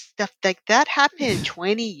it's stuff like that happened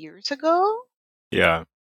 20 years ago. Yeah.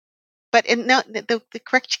 But the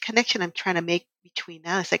correct connection I'm trying to make between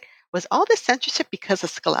now is like, was all this censorship because of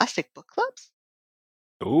Scholastic book clubs?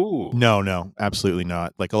 Ooh. No, absolutely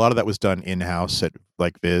not. Like a lot of that was done in-house at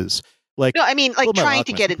like Viz. Like no, I mean like trying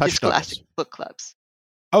to get into Scholastic book clubs.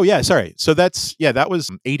 Oh yeah, sorry. So that was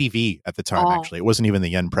ADV at the time. Actually, it wasn't even the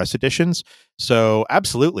Yen Press editions. So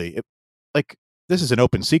absolutely, this is an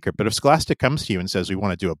open secret, but if Scholastic comes to you and says, we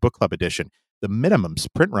want to do a book club edition, the minimum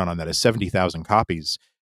print run on that is 70,000 copies,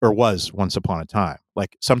 or was once upon a time,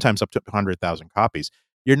 like sometimes up to 100,000 copies.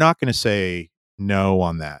 You're not going to say no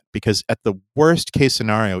on that because at the worst case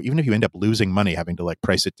scenario, even if you end up losing money having to like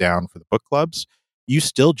price it down for the book clubs, you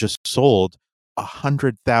still just sold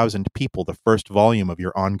 100,000 people the first volume of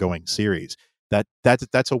your ongoing series.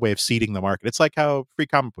 That's a way of seeding the market. It's like how Free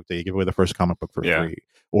Comic Book Day, you give away the first comic book for free.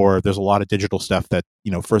 Or there's a lot of digital stuff that,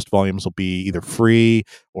 first volumes will be either free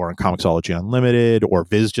or on Comixology Unlimited, or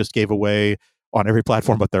Viz just gave away on every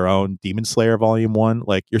platform but their own Demon Slayer Volume 1.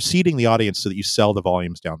 Like you're seeding the audience so that you sell the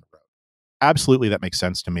volumes down the road. Absolutely, that makes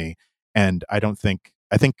sense to me. And I think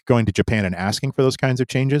going to Japan and asking for those kinds of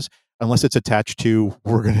changes, unless it's attached to,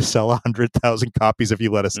 we're going to sell 100,000 copies if you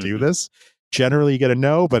let us do this, generally you get a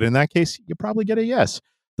no, but in that case, you probably get a yes.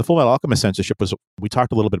 The Full Metal Alchemist censorship we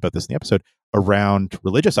talked a little bit about this in the episode, around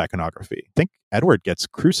religious iconography. I think Edward gets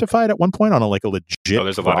crucified at one point on a legit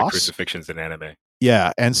there's a lot of crucifixions in anime.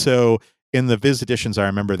 Yeah, and so in the Viz editions, I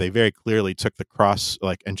remember they very clearly took the cross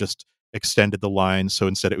and just extended the line, so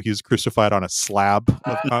instead he was crucified on a slab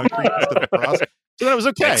of concrete instead of a cross. So that was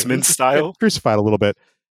okay. X-Men style? Crucified a little bit.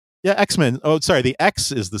 Yeah, X-Men. Oh, sorry, the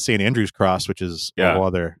X is the St. Andrew's cross, which is a whole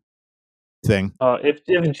other thing.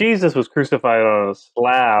 If Jesus was crucified on a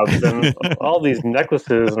slab, then all these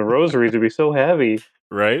necklaces and rosaries would be so heavy,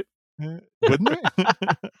 right? Wouldn't they?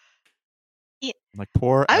 Like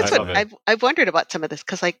poor. I've wondered about some of this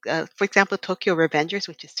because, for example, Tokyo Revengers,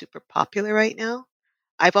 which is super popular right now.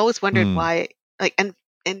 I've always wondered why. And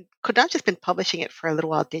Kodansha's been publishing it for a little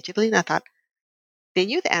while digitally, and I thought they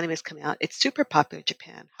knew the anime is coming out. It's super popular in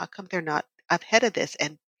Japan. How come they're not ahead of this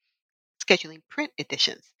and scheduling print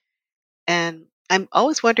editions? And I'm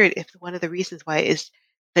always wondering if one of the reasons why is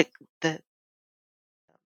the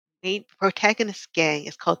main protagonist gang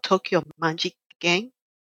is called Tokyo Manji Gang.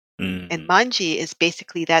 And Manji is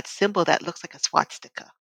basically that symbol that looks like a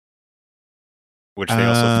swastika. which they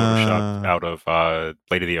also photoshopped out of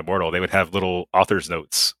Blade of the Immortal. They would have little author's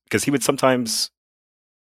notes because he would sometimes.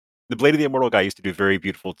 The Blade of the Immortal guy used to do very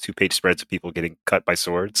beautiful 2-page spreads of people getting cut by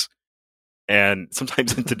swords, and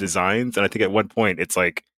sometimes into designs. And I think at one point it's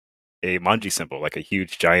like a manji symbol, like a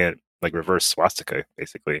huge giant like reverse swastika,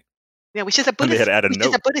 basically. Yeah, which is a Buddhist,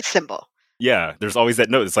 is a Buddhist symbol. Yeah, there's always that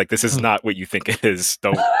note. It's like, this is not what you think it is.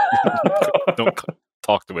 Don't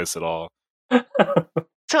talk to us at all.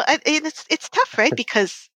 So it's tough, right?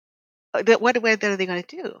 Because what are they going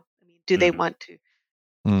to do? I mean, do they want to?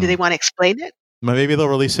 Do they want to explain it? Maybe they'll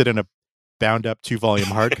release it in a bound up 2-volume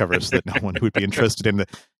hardcover so that no one who would be interested in the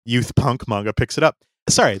youth punk manga picks it up.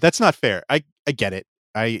 Sorry, that's not fair. I get it.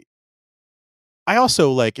 I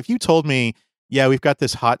also, like, if you told me, yeah, we've got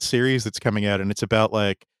this hot series that's coming out and it's about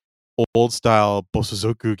like old style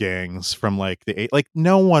Bosozoku gangs from like the like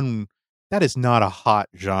no one, that is not a hot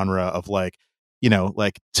genre of like, you know,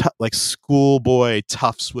 like like schoolboy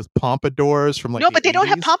toughs with pompadours from like no, but they don't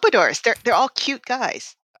have pompadours. They're all cute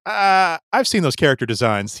guys. I've seen those character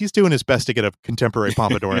designs. He's doing his best to get a contemporary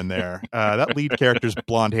pompadour in there. That lead character's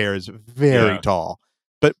blonde hair is very tall.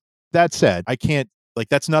 But that said, I can't, like,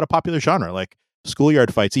 that's not a popular genre. Like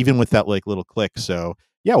schoolyard fights, even with that like little click. So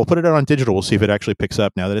yeah, we'll put it out on digital. We'll see if it actually picks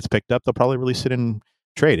up. Now that it's picked up, they'll probably release it in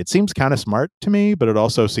trade. It seems kind of smart to me, but it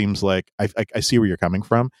also seems like I see where you're coming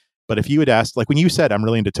from. But if you had asked, like when you said, I'm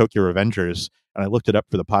really into Tokyo Revengers, and I looked it up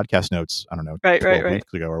for the podcast notes, I don't know, 12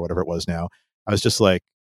 weeks ago or whatever it was now, I was just like,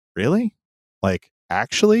 really? Like,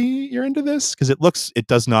 actually you're into this? Because it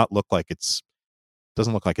does not look like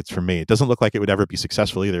doesn't look like it's for me. It doesn't look like it would ever be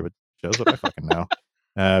successful either, but shows what I fucking know.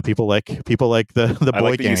 People like the boy I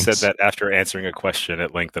like that gangs. you said that after answering a question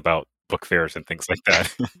at length about book fairs and things like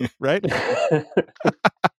that. Right?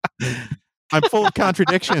 I'm full of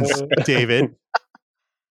contradictions, David.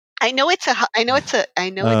 I know it's a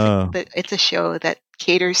show that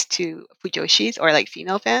caters to fujoshis or like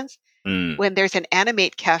female fans. When there's an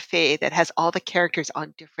animate cafe that has all the characters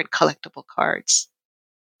on different collectible cards.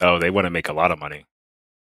 Oh, they want to make a lot of money.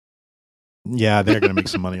 Yeah, they're going to make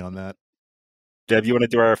some money on that. Deb, you want to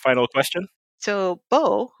do our final question? So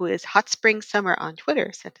Bo, who is Hot Spring Summer on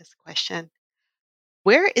Twitter, sent us a question.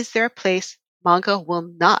 Where is there a place manga will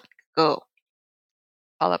not go?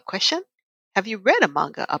 Follow-up question. Have you read a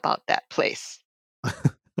manga about that place?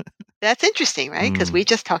 That's interesting, right? Because we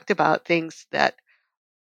just talked about things that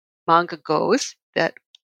manga goes that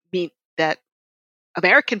mean that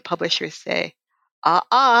American publishers say,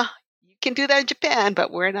 you can do that in Japan, but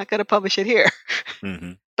we're not going to publish it here.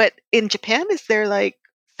 Mm-hmm. But in Japan, is there like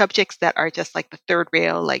subjects that are just like the third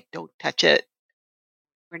rail, like don't touch it?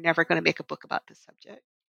 We're never going to make a book about this subject.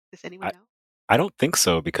 Does anyone know? I don't think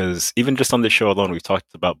so, because even just on this show alone, we've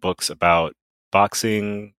talked about books about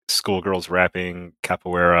boxing, schoolgirls rapping,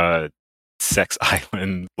 capoeira, sex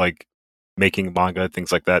island, like making manga,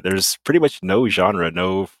 things like that. There's pretty much no genre,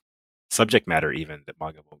 no subject matter even that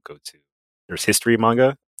manga won't go to. There's history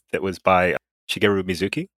manga that was by Shigeru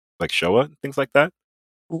Mizuki, like Showa, things like that.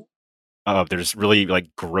 There's really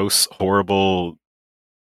like gross, horrible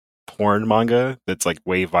porn manga that's like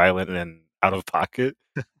way violent and out of pocket,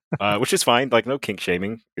 which is fine. Like no kink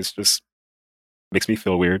shaming. It's just makes me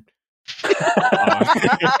feel weird. But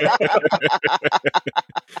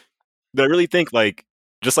I really think like,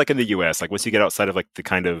 just like in the US, like once you get outside of like the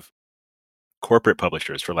kind of corporate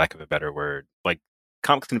publishers, for lack of a better word, like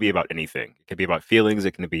comics can be about anything. It can be about feelings.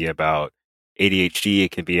 It can be about ADHD.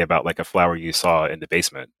 It can be about like a flower you saw in the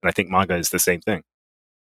basement. And I think manga is the same thing.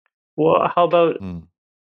 Well, how about when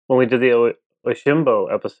we did the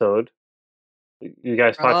Oshimbo episode, you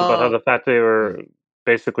guys talked about how the fact they were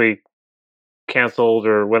basically canceled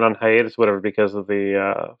or went on hiatus, whatever, because of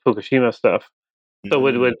the Fukushima stuff. So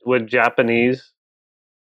would Japanese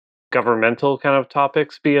governmental kind of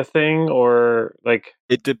topics be a thing, or like?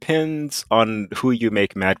 It depends on who you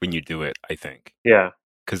make mad when you do it, I think. Yeah.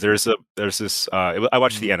 Because there's this, I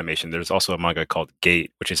watched the animation. There's also a manga called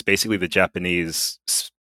Gate, which is basically the Japanese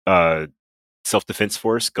self-defense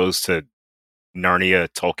force goes to Narnia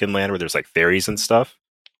Tolkien land where there's like fairies and stuff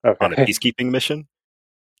on a peacekeeping mission.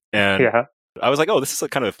 And I was like, oh, this is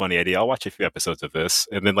kind of a funny idea. I'll watch a few episodes of this.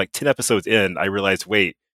 And then like 10 episodes in, I realized,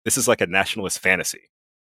 wait, this is like a nationalist fantasy.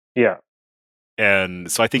 Yeah.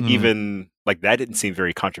 And so I think even like that didn't seem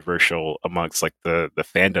very controversial amongst like the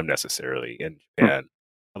fandom necessarily in Japan.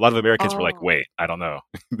 A lot of Americans were like, wait, I don't know.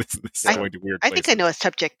 this is going to weird places. I think I know a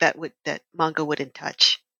subject that manga wouldn't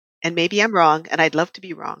touch. And maybe I'm wrong, and I'd love to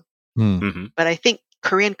be wrong. Mm-hmm. But I think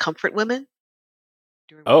Korean comfort women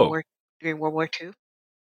during World War II,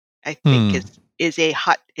 I think is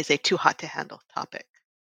a too hot to handle topic.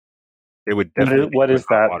 It would definitely what is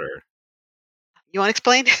that? Water. You want to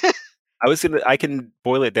explain? I can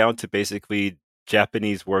boil it down to basically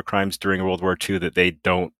Japanese war crimes during World War II that they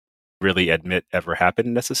don't really admit ever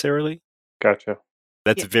happened necessarily. Gotcha.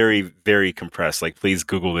 That's very, very compressed. Like, please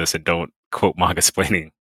Google this and don't quote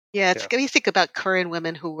Manga-splaining. Yeah, it's basic about Korean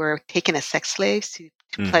women who were taken as sex slaves to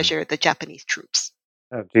pleasure the Japanese troops.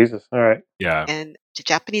 Oh, Jesus. All right. Yeah. And the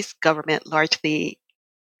Japanese government largely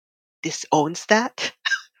disowns that.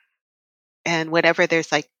 And whenever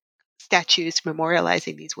there's like statues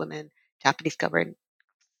memorializing these women, Japanese government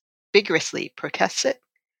vigorously protests it.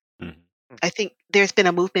 I think there's been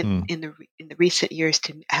a movement in the recent years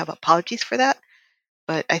to have apologies for that,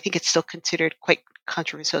 but I think it's still considered quite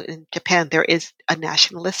controversial. In Japan, there is a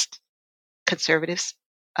nationalist conservatives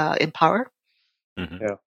in power.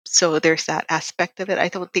 Yeah. So there's that aspect of it. I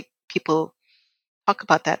don't think people talk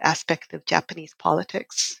about that aspect of Japanese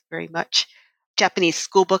politics very much. Japanese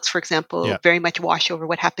school books, for example, very much wash over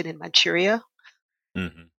what happened in Manchuria.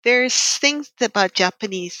 There's things about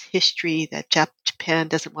Japanese history that Japan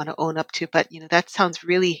doesn't want to own up to, but that sounds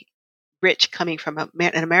really rich coming from an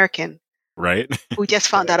American, right? Who just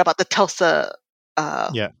found out about the Tulsa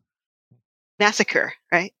massacre,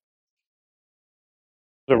 right?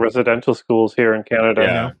 The residential schools here in Canada.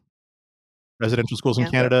 Yeah. Residential schools in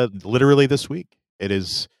Canada, literally this week. It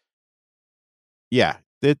is. Yeah,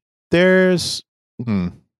 there's.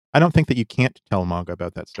 I don't think that you can't tell manga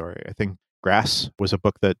about that story. I think Grass was a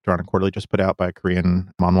book that Toronto Quarterly just put out by a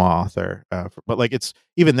Korean manhwa author. But like, it's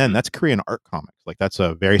even then, that's Korean art comics. Like, that's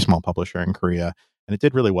a very small publisher in Korea, and it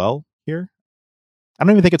did really well here. I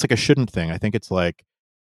don't even think it's like a shouldn't thing. I think it's like,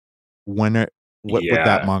 what would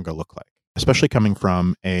that manga look like, especially coming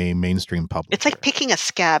from a mainstream publisher? It's like picking a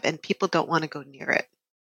scab, and people don't want to go near it.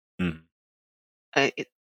 I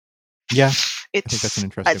think that's an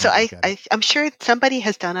interesting. So I'm sure somebody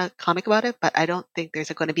has done a comic about it, but I don't think there's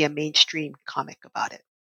going to be a mainstream comic about it.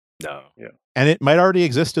 No. Yeah. And it might already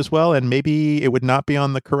exist as well, and maybe it would not be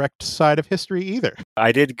on the correct side of history either.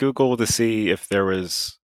 I did Google to see if there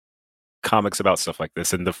was comics about stuff like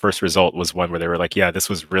this, and the first result was one where they were like, yeah, this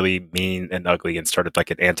was really mean and ugly and started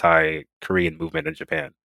like an anti-Korean movement in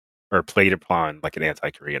Japan, or played upon like an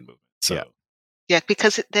anti-Korean movement. So yeah,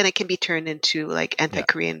 because then it can be turned into like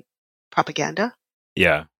anti-Korean propaganda.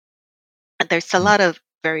 Yeah. And there's a lot of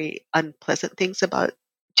very unpleasant things about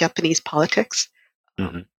Japanese politics.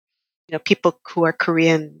 People who are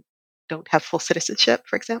Korean don't have full citizenship,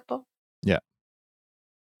 for example. Yeah.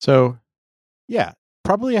 So, yeah,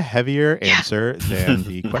 probably a heavier answer than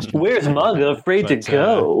the question. Where's manga afraid to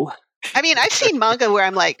go? I mean, I've seen manga where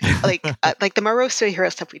I'm like the Mamoru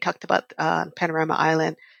Suehiro stuff we talked about on Panorama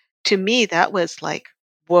Island. To me, that was like,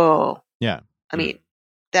 whoa. Yeah. I mean,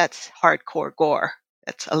 that's hardcore gore.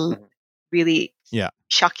 That's really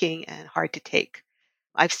shocking and hard to take.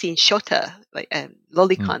 I've seen Shota and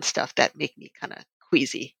lolicon stuff that make me kind of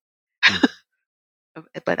queasy.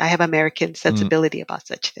 But I have American sensibility about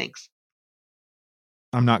such things.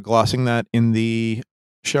 I'm not glossing that in the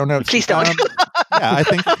show notes. Please don't. I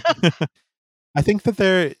think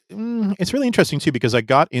that it's really interesting too, because I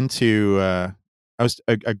got into I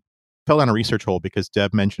fell down a research hole because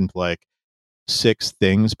Deb mentioned like 6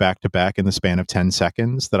 things back to back in the span of 10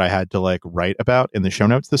 seconds that I had to like write about in the show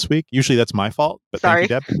notes this week. Usually that's my fault, but Sorry.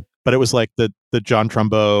 Thank you, Deb. But it was like the John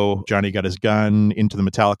Trumbo, Johnny Got His Gun, Into the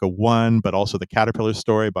Metallica 1, but also the Caterpillar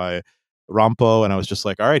story by Rampo. And I was just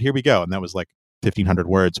like, all right, here we go. And that was like 1,500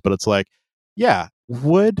 words. But it's like, yeah,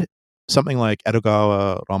 would something like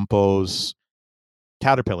Edogawa Rampo's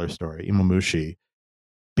Caterpillar story, Imamushi,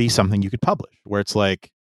 be something you could publish, where it's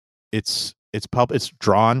like, it's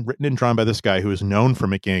written and drawn by this guy who is known for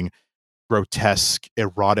making grotesque,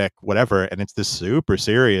 erotic, whatever, and it's this super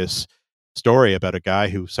serious story about a guy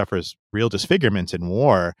who suffers real disfigurement in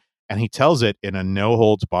war, and he tells it in a no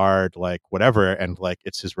holds barred, like whatever, and like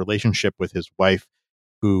it's his relationship with his wife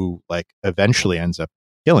who like eventually ends up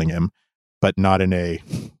killing him, but not in a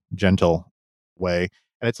gentle way.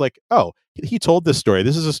 And it's like, oh, he told this story.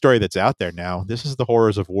 This is a story that's out there now. This is the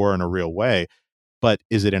horrors of war in a real way. But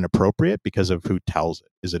is it inappropriate because of who tells it?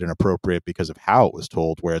 Is it inappropriate because of how it was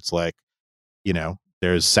told, where it's like,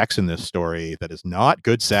 there's sex in this story that is not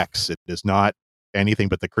good sex. It is not anything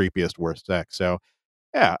but the creepiest, worst sex. So,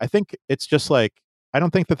 yeah, I think it's just like, I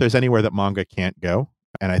don't think that there's anywhere that manga can't go.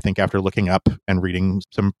 And I think after looking up and reading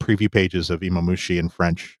some preview pages of Imamushi in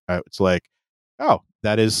French, it's like, oh,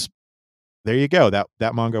 there you go.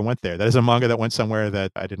 That manga went there. That is a manga that went somewhere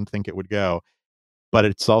that I didn't think it would go. But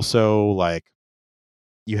it's also like,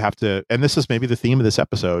 you have to, and this is maybe the theme of this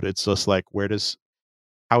episode. It's just like,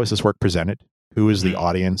 how is this work presented? Who is the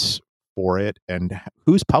audience for it? And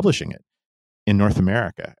who's publishing it in North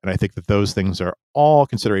America. And I think that those things are all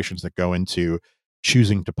considerations that go into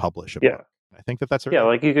choosing to publish a book. I think that that's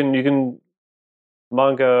like you can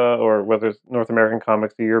manga, or whether it's North American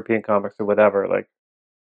comics or European comics or whatever, like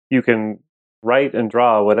you can write and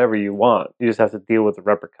draw whatever you want. You just have to deal with the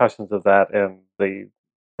repercussions of that and the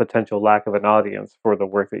potential lack of an audience for the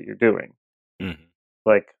work that you're doing. Mm-hmm.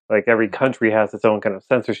 Like every country has its own kind of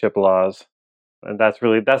censorship laws, and that's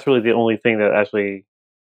really the only thing that actually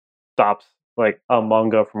stops like a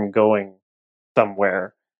manga from going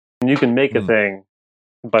somewhere. And you can make a thing,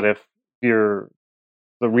 but if the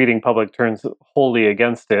reading public turns wholly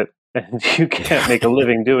against it and you can't make a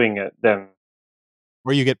living doing it, then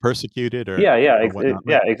or you get persecuted, or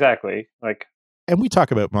exactly. Like, and we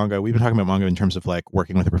talk about manga. We've been talking about manga in terms of like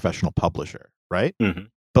working with a professional publisher, right? Mm-hmm.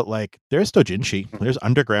 But like, there's dojinshi, there's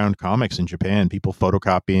underground comics in Japan, people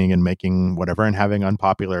photocopying and making whatever and having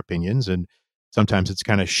unpopular opinions, and sometimes it's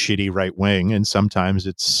kind of shitty right wing, and sometimes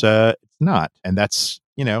it's not. And that's,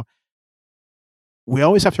 we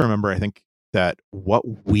always have to remember, I think, that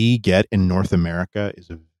what we get in North America is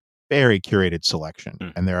a very curated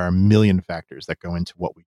selection, and there are a million factors that go into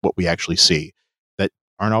what we actually see that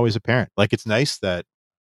aren't always apparent. Like, it's nice that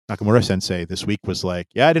Nakamura Sensei this week was like,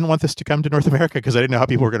 yeah, I didn't want this to come to North America because I didn't know how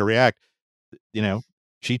people were going to react.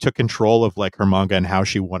 She took control of like her manga and how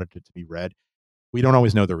she wanted it to be read. We don't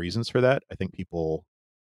always know the reasons for that. I think people,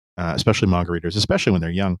 especially manga readers, especially when they're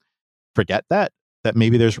young, forget that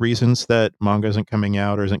maybe there's reasons that manga isn't coming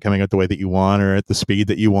out or isn't coming out the way that you want or at the speed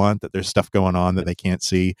that you want, that there's stuff going on that they can't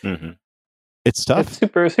see. Mm-hmm. It's tough. It's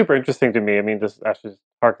super, super interesting to me. I mean, this actually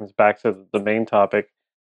harkens back to the main topic,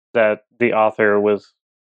 that the author was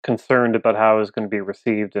concerned about how it was going to be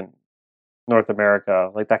received in North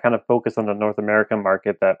America. Like that kind of focus on the North American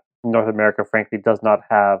market that North America, frankly, does not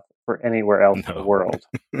have for anywhere else in the world.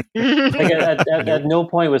 Like at no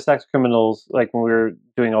point with Sex Criminals, like when we were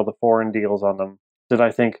doing all the foreign deals on them, did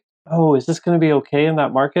I think, oh, is this going to be okay in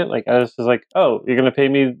that market? Like I was just like, oh, you're going to pay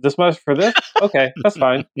me this much for this? Okay, that's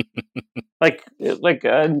fine.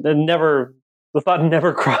 The thought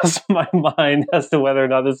never crossed my mind as to whether or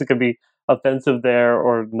not this could be offensive there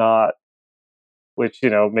or not. Which,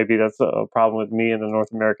 maybe that's a problem with me in the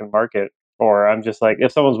North American market. Or I'm just like,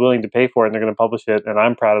 if someone's willing to pay for it and they're going to publish it and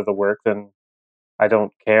I'm proud of the work, then I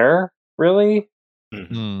don't care, really.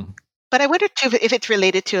 Mm-hmm. But I wonder too if it's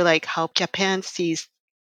related to like how Japan sees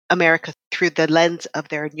America through the lens of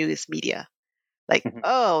their news media. Like,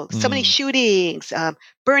 so many shootings,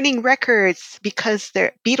 burning records because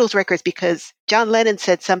they're Beatles records because John Lennon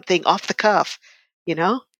said something off the cuff,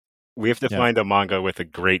 We have to find a manga with a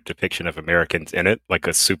great depiction of Americans in it, like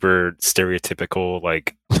a super stereotypical,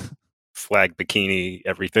 like flag bikini,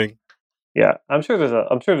 everything. Yeah, I'm sure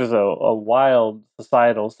there's a wild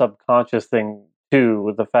societal subconscious thing too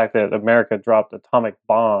with the fact that America dropped atomic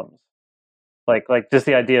bombs. Like just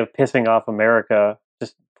the idea of pissing off America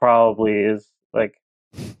just probably is like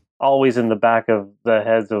always in the back of the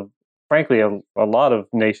heads of, frankly, a lot of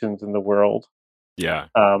nations in the world. Yeah.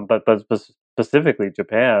 But specifically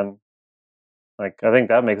Japan, like I think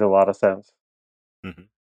that makes a lot of sense. Mm-hmm.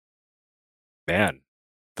 Man,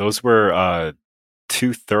 those were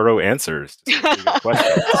 2 thorough answers to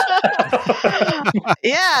questions.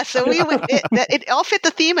 Yeah, so it all fit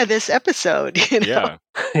the theme of this episode. Yeah.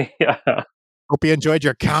 Yeah. Hope you enjoyed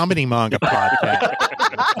your comedy manga podcast.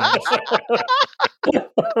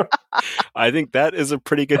 I think that is a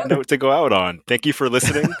pretty good note to go out on. Thank you for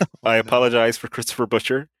listening. I apologize for Christopher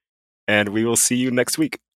Butcher, and we will see you next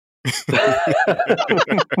week.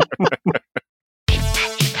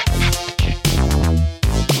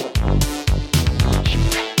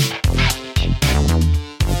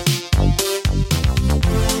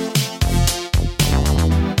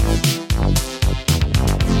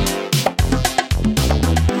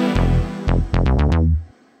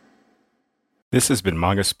 This has been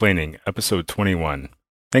Manga-splaining, episode 21.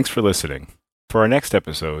 Thanks for listening. For our next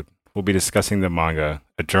episode, we'll be discussing the manga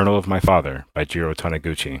A Journal of My Father by Jiro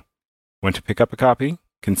Taniguchi. Want to pick up a copy?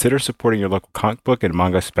 Consider supporting your local comic book and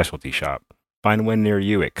manga specialty shop. Find one near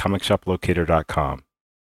you at comicshoplocator.com. You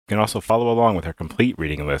can also follow along with our complete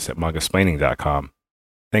reading list at mangasplaining.com.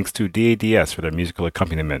 Thanks to DADS for their musical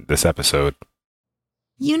accompaniment this episode.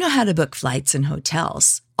 You know how to book flights and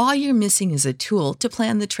hotels. All you're missing is a tool to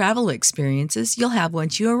plan the travel experiences you'll have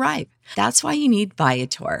once you arrive. That's why you need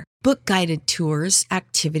Viator. Book guided tours,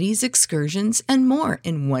 activities, excursions, and more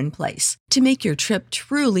in one place to make your trip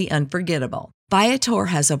truly unforgettable. Viator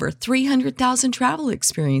has over 300,000 travel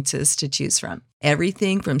experiences to choose from.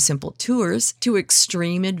 Everything from simple tours to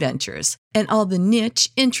extreme adventures and all the niche,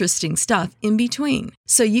 interesting stuff in between.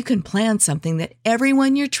 So you can plan something that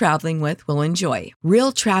everyone you're traveling with will enjoy.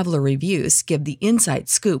 Real traveler reviews give the inside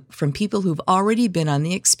scoop from people who've already been on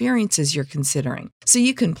the experiences you're considering. So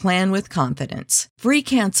you can plan with confidence. Free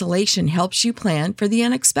cancellation helps you plan for the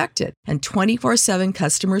unexpected. And 24/7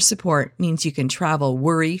 customer support means you can travel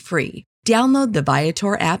worry-free. Download the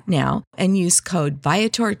Viator app now and use code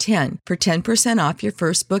Viator10 for 10% off your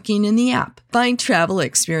first booking in the app. Find travel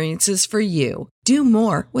experiences for you. Do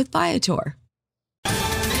more with Viator.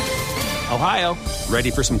 Ohio,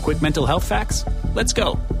 ready for some quick mental health facts? Let's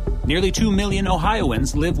go. Nearly 2 million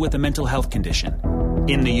Ohioans live with a mental health condition.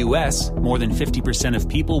 In the U.S., more than 50% of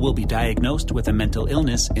people will be diagnosed with a mental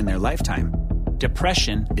illness in their lifetime.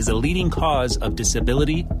 Depression is a leading cause of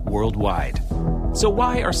disability worldwide. So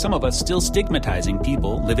why are some of us still stigmatizing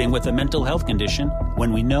people living with a mental health condition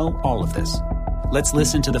when we know all of this? Let's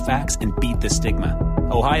listen to the facts and beat the stigma.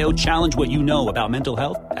 Ohio, challenge what you know about mental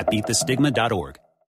health at beatthestigma.org.